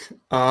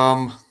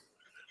 Some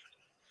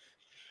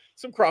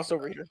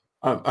crossover here.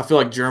 I feel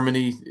like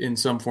Germany in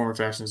some form or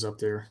fashion is up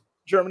there.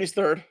 Germany's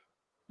 3rd.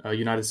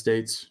 United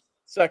States.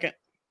 2nd.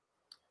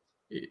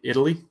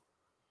 Italy?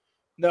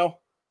 No.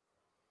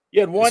 You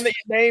had one that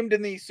you named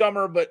in the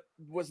summer, but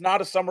was not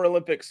a Summer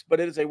Olympics, but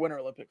it is a Winter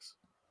Olympics.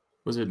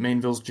 Was it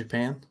Mainville's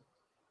Japan?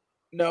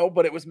 No,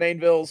 but it was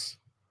Mainville's.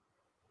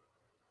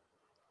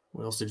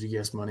 What else did you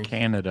guess, Money?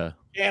 Canada.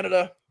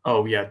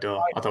 Oh, yeah,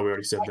 duh. I thought we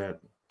already said that.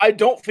 I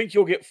don't think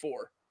you'll get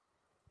 4.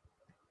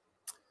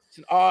 It's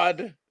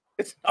odd.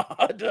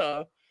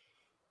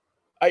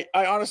 I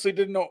honestly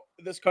didn't know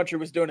this country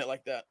was doing it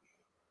like that.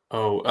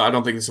 Oh, I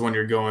don't think this is one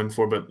you're going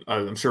for, but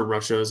I'm sure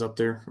Russia is up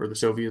there, or the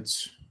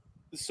Soviets.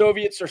 The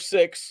Soviets are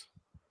 6.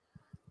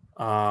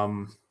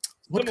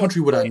 What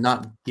country would I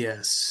not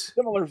guess?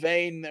 Similar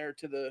vein there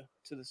to the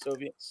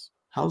Soviets.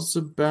 How's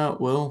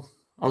about, well,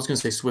 I was going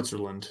to say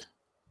Switzerland.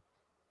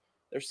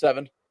 They're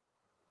 7.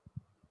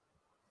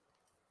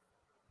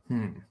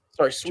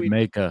 Sorry, Sweden.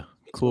 Jamaica.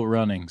 Cool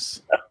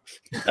runnings.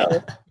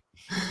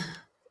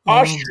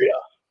 Austria.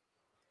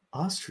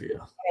 I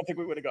don't think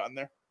we would have gotten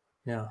there.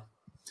 Yeah.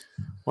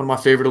 One of my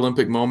favorite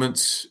Olympic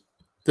moments.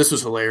 This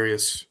was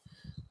hilarious.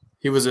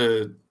 He was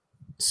a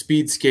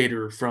speed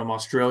skater from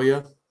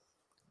Australia.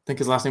 I think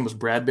his last name was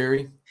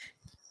Bradbury. I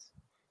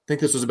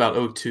think this was about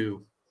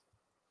 2002.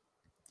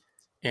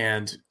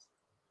 And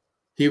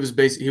he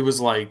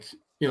was like,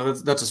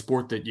 that's a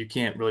sport that you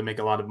can't really make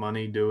a lot of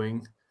money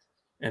doing.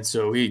 And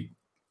so I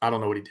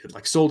don't know what he did,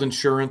 like sold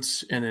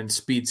insurance and then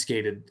speed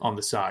skated on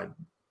the side.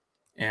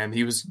 And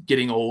he was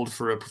getting old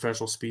for a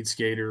professional speed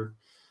skater.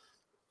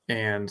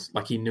 And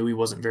like he knew he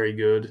wasn't very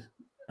good.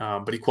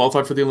 But he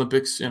qualified for the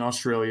Olympics in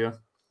Australia.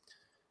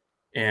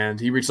 And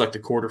he reached like the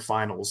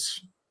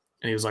quarterfinals.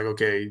 And he was like,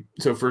 okay,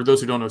 so for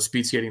those who don't know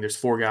speed skating, there's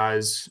 4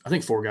 guys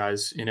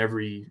in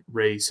every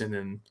race. And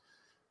then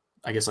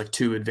I guess like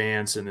 2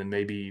 advance and then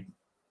maybe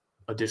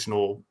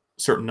additional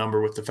certain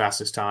number with the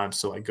fastest time.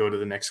 So like go to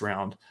the next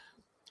round.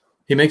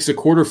 He makes the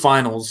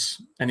quarterfinals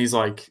and he's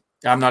like,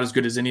 I'm not as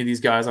good as any of these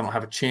guys. I don't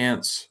have a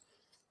chance.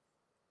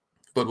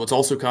 But what's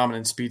also common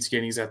in speed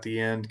skating is at the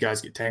end,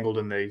 guys get tangled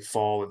and they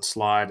fall and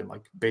slide. And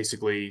like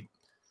basically,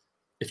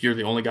 if you're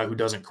the only guy who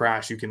doesn't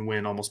crash, you can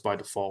win almost by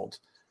default.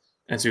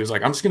 And so he was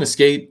like, I'm just going to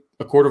skate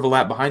a quarter of a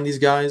lap behind these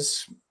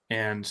guys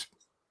and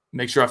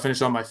make sure I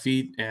finish on my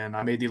feet. And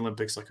I made the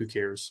Olympics. Like, who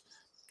cares?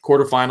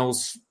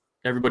 Quarterfinals,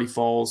 everybody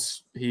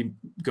falls. He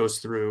goes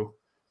through.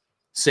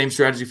 Same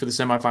strategy for the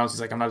semifinals.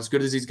 He's like, I'm not as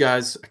good as these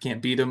guys. I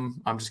can't beat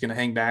them. I'm just going to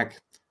hang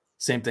back.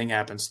 Same thing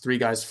happens. 3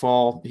 guys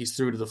fall. He's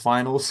through to the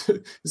finals.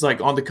 He's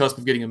like on the cusp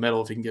of getting a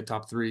medal if he can get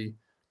top 3.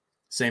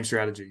 Same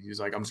strategy. He's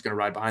like, I'm just going to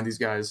ride behind these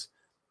guys.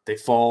 They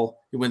fall.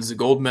 He wins the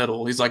gold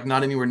medal. He's like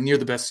not anywhere near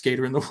the best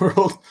skater in the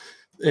world.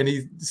 And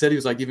he said he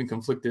was like even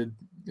conflicted.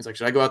 He's like,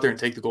 should I go out there and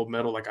take the gold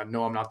medal? Like, I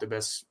know I'm not the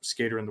best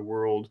skater in the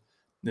world.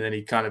 And then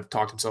he kind of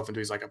talked himself into,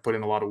 he's like, I put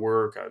in a lot of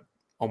work. I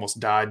almost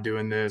died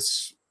doing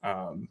this. So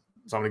I'm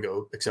going to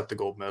go accept the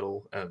gold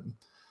medal. And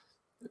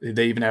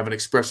they even have an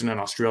expression in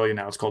Australia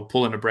now. It's called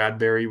pulling a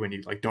Bradbury, when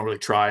you like don't really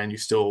try and you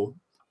still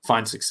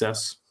find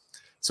success.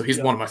 So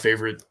he's one of my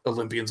favorite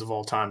Olympians of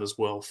all time as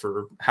well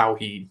for how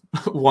he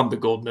won the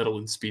gold medal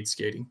in speed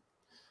skating.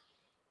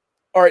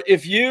 All right.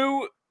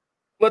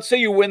 Let's say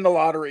you win the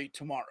lottery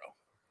tomorrow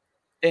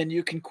and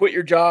you can quit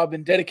your job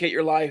and dedicate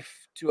your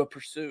life to a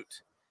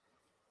pursuit.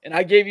 And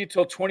I gave you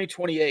till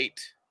 2028.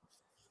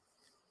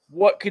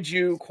 What could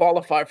you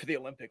qualify for the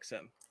Olympics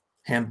in?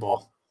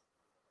 Handball.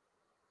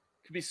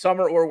 Could be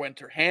summer or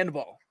winter.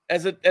 Handball.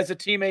 As a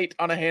teammate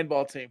on a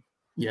handball team.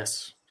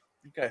 Yes.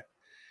 Okay.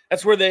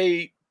 That's where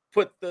they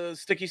put the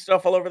sticky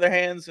stuff all over their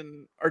hands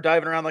and are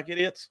diving around like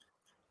idiots?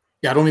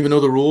 Yeah, I don't even know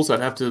the rules. I'd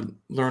have to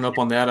learn up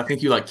on that. I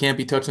think you can't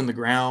be touching the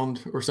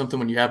ground or something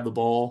when you have the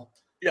ball.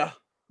 Yeah.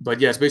 But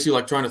yeah, it's basically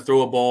like trying to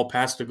throw a ball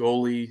past the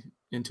goalie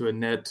into a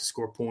net to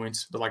score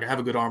points. But I have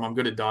a good arm. I'm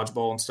good at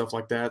dodgeball and stuff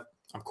like that.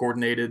 I'm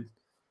coordinated.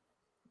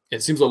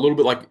 It seems a little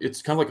bit like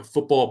it's kind of like a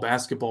football,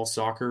 basketball,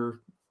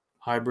 soccer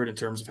hybrid in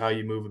terms of how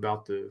you move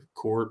about the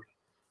court.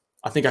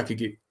 I think I could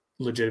get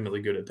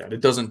legitimately good at that.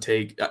 It doesn't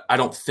take, I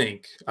don't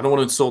want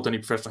to insult any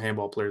professional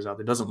handball players out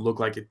there. It doesn't look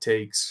like it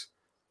takes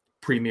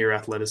premier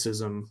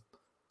athleticism.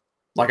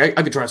 I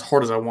could try as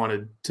hard as I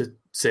wanted to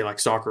say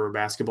soccer or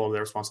basketball to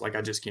their response.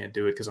 I just can't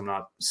do it because I'm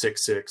not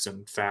 6'6"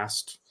 and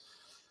fast.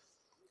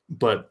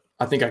 But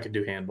I think I could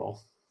do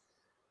handball.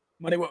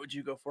 Money, what would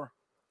you go for?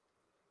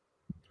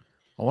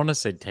 I want to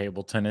say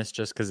table tennis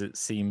just because it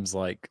seems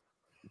like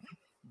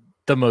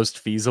the most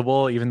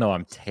feasible, even though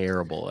I'm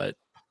terrible at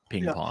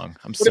ping pong.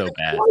 I'm so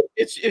bad.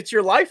 It's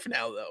your life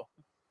now, though.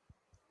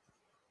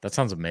 That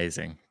sounds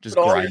amazing. Just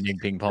grinding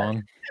ping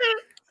pong.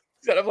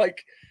 Instead of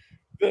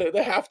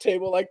the half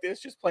table like this,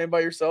 just playing by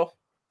yourself.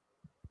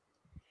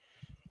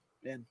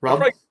 Man, Rob?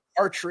 like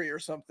archery or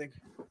something.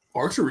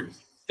 Archery.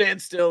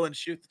 Stand still and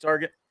shoot the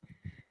target.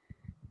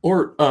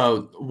 Or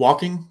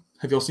walking.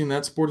 Have y'all seen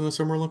that sport in the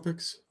Summer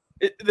Olympics?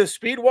 The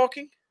speed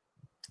walking?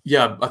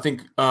 Yeah, I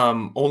think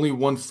only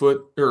 1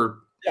 foot or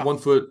 1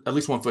 foot, at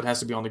least 1 foot has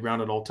to be on the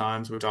ground at all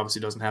times, which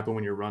obviously doesn't happen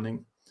when you're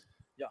running.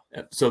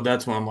 Yeah. So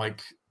that's when I'm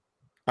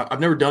I've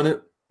never done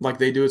it like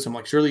they do it. So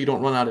I'm surely you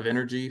don't run out of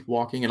energy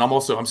walking. And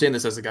I'm saying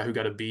this as a guy who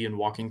got a B in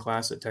walking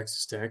class at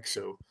Texas Tech.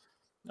 So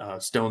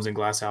stones and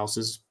glass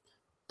houses.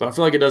 But I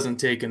feel like it doesn't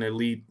take an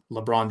elite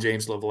LeBron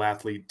James level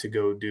athlete to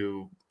go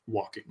do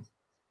walking.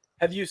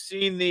 Have you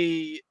seen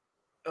the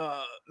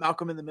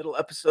Malcolm in the Middle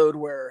episode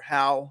where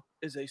Hal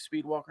is a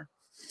speed walker?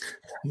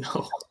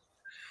 No.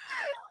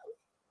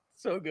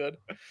 So good.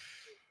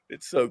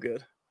 It's so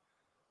good.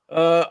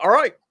 All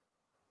right.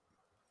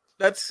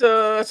 That's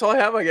all I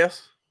have, I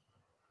guess.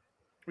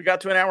 We got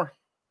to an hour.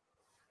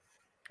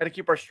 Got to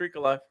keep our streak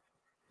alive.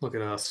 Look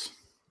at us.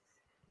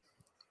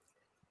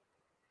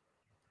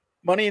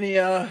 Money,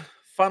 any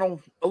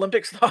final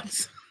Olympics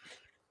thoughts?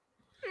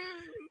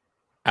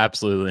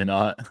 Absolutely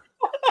not.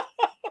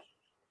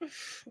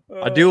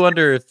 I do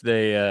wonder if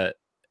they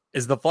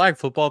is the flag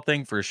football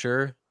thing for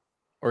sure,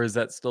 or is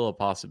that still a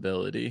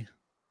possibility?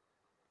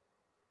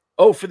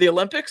 Oh, for the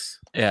Olympics?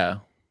 Yeah.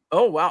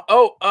 Oh wow.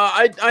 Oh,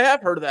 I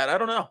have heard of that. I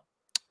don't know.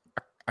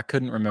 I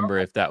couldn't remember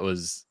if that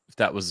was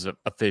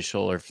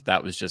official or if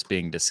that was just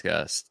being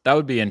discussed. That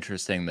would be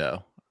interesting,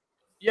 though.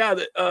 Yeah,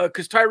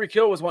 because Tyreek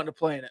Hill was wanting to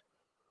play in it.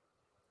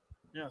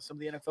 Yeah, some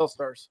of the NFL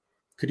stars.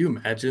 Could you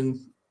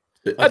imagine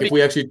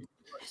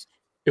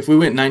if we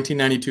went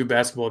 1992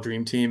 basketball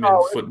dream team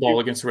and football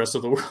against the rest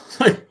of the world?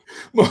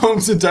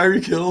 Mahomes and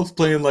Tyreek Hill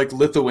playing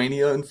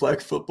Lithuania in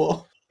flag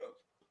football.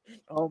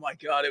 Oh my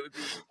God, it would be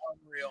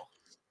unreal.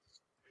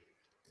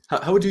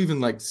 How would you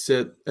even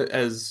set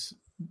as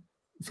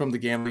from the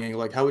gambling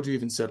angle? How would you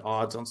even set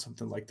odds on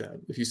something like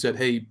that? If you said,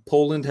 "Hey,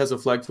 Poland has a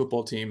flag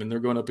football team and they're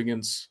going up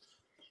against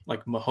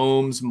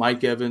Mahomes,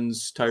 Mike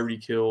Evans,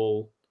 Tyreek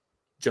Hill,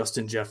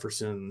 Justin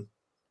Jefferson."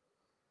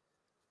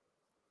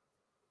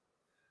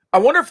 I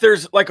wonder if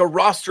there's a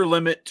roster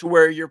limit to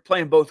where you're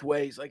playing both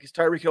ways. Is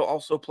Tyreek Hill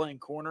also playing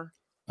corner?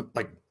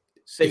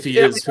 If he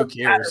is, who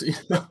cares?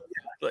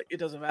 It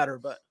doesn't matter,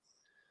 but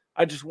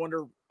I just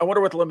wonder. I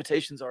wonder what the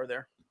limitations are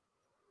there.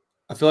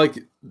 I feel like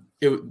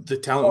the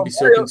talent would be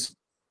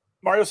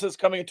Mario says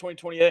coming in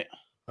 2028.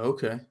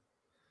 Okay.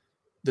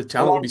 The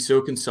talent would be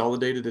so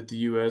consolidated at the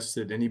U.S.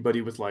 that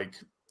anybody with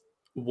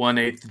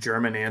 1/8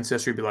 German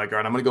ancestry would be all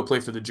right, I'm going to go play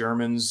for the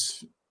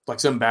Germans.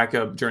 Some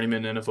backup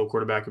journeyman NFL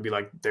quarterback would be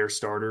their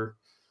starter.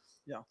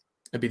 Yeah.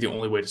 That'd be the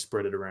only way to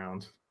spread it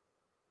around.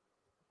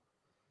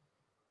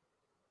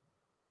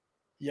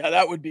 Yeah,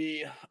 that would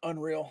be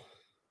unreal.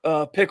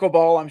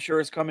 Pickleball, I'm sure,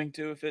 is coming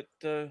too if it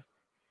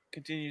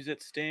continues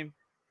its steam.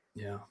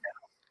 Yeah.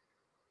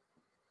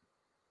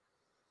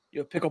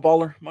 You a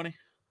pickleballer, Money?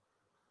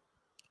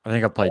 I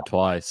think I played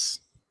twice,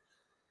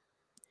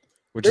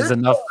 which is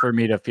enough for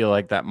me to feel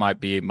like that might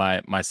be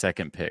my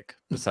second pick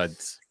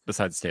besides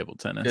table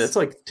tennis.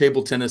 Yeah, it's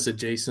table tennis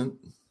adjacent.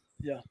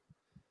 Yeah.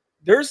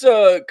 There's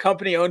a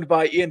company owned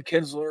by Ian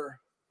Kinsler,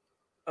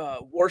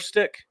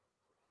 Warstick.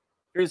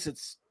 Here's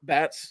its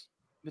bats,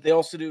 but they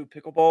also do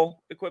pickleball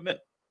equipment.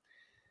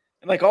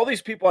 And all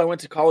these people I went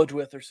to college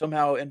with are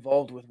somehow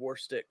involved with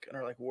Warstick and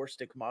are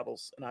Warstick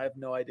models. And I have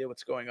no idea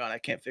what's going on. I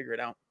can't figure it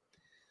out.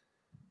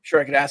 I'm sure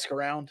I could ask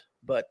around,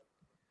 but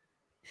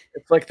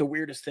it's the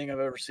weirdest thing I've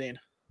ever seen.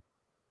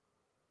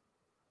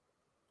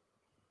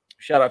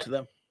 Shout out to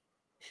them.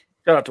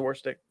 Shout out to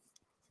Warstick.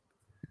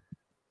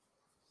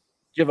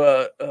 Do you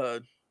have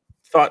a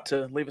thought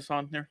to leave us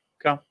on here,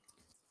 Kyle?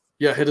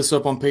 Yeah, hit us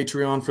up on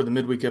Patreon for the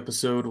midweek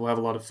episode. We'll have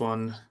a lot of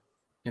fun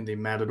in the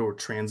Matador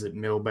Transit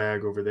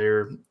mailbag over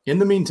there. In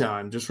the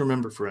meantime, just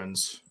remember,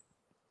 friends,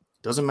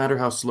 doesn't matter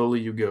how slowly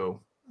you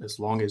go, as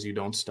long as you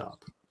don't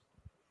stop.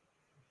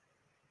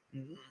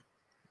 Mm-hmm.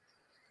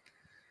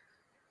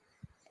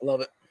 I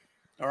love it.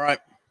 All right.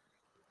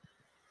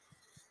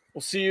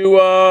 We'll see you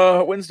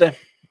Wednesday.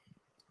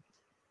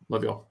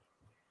 Love y'all.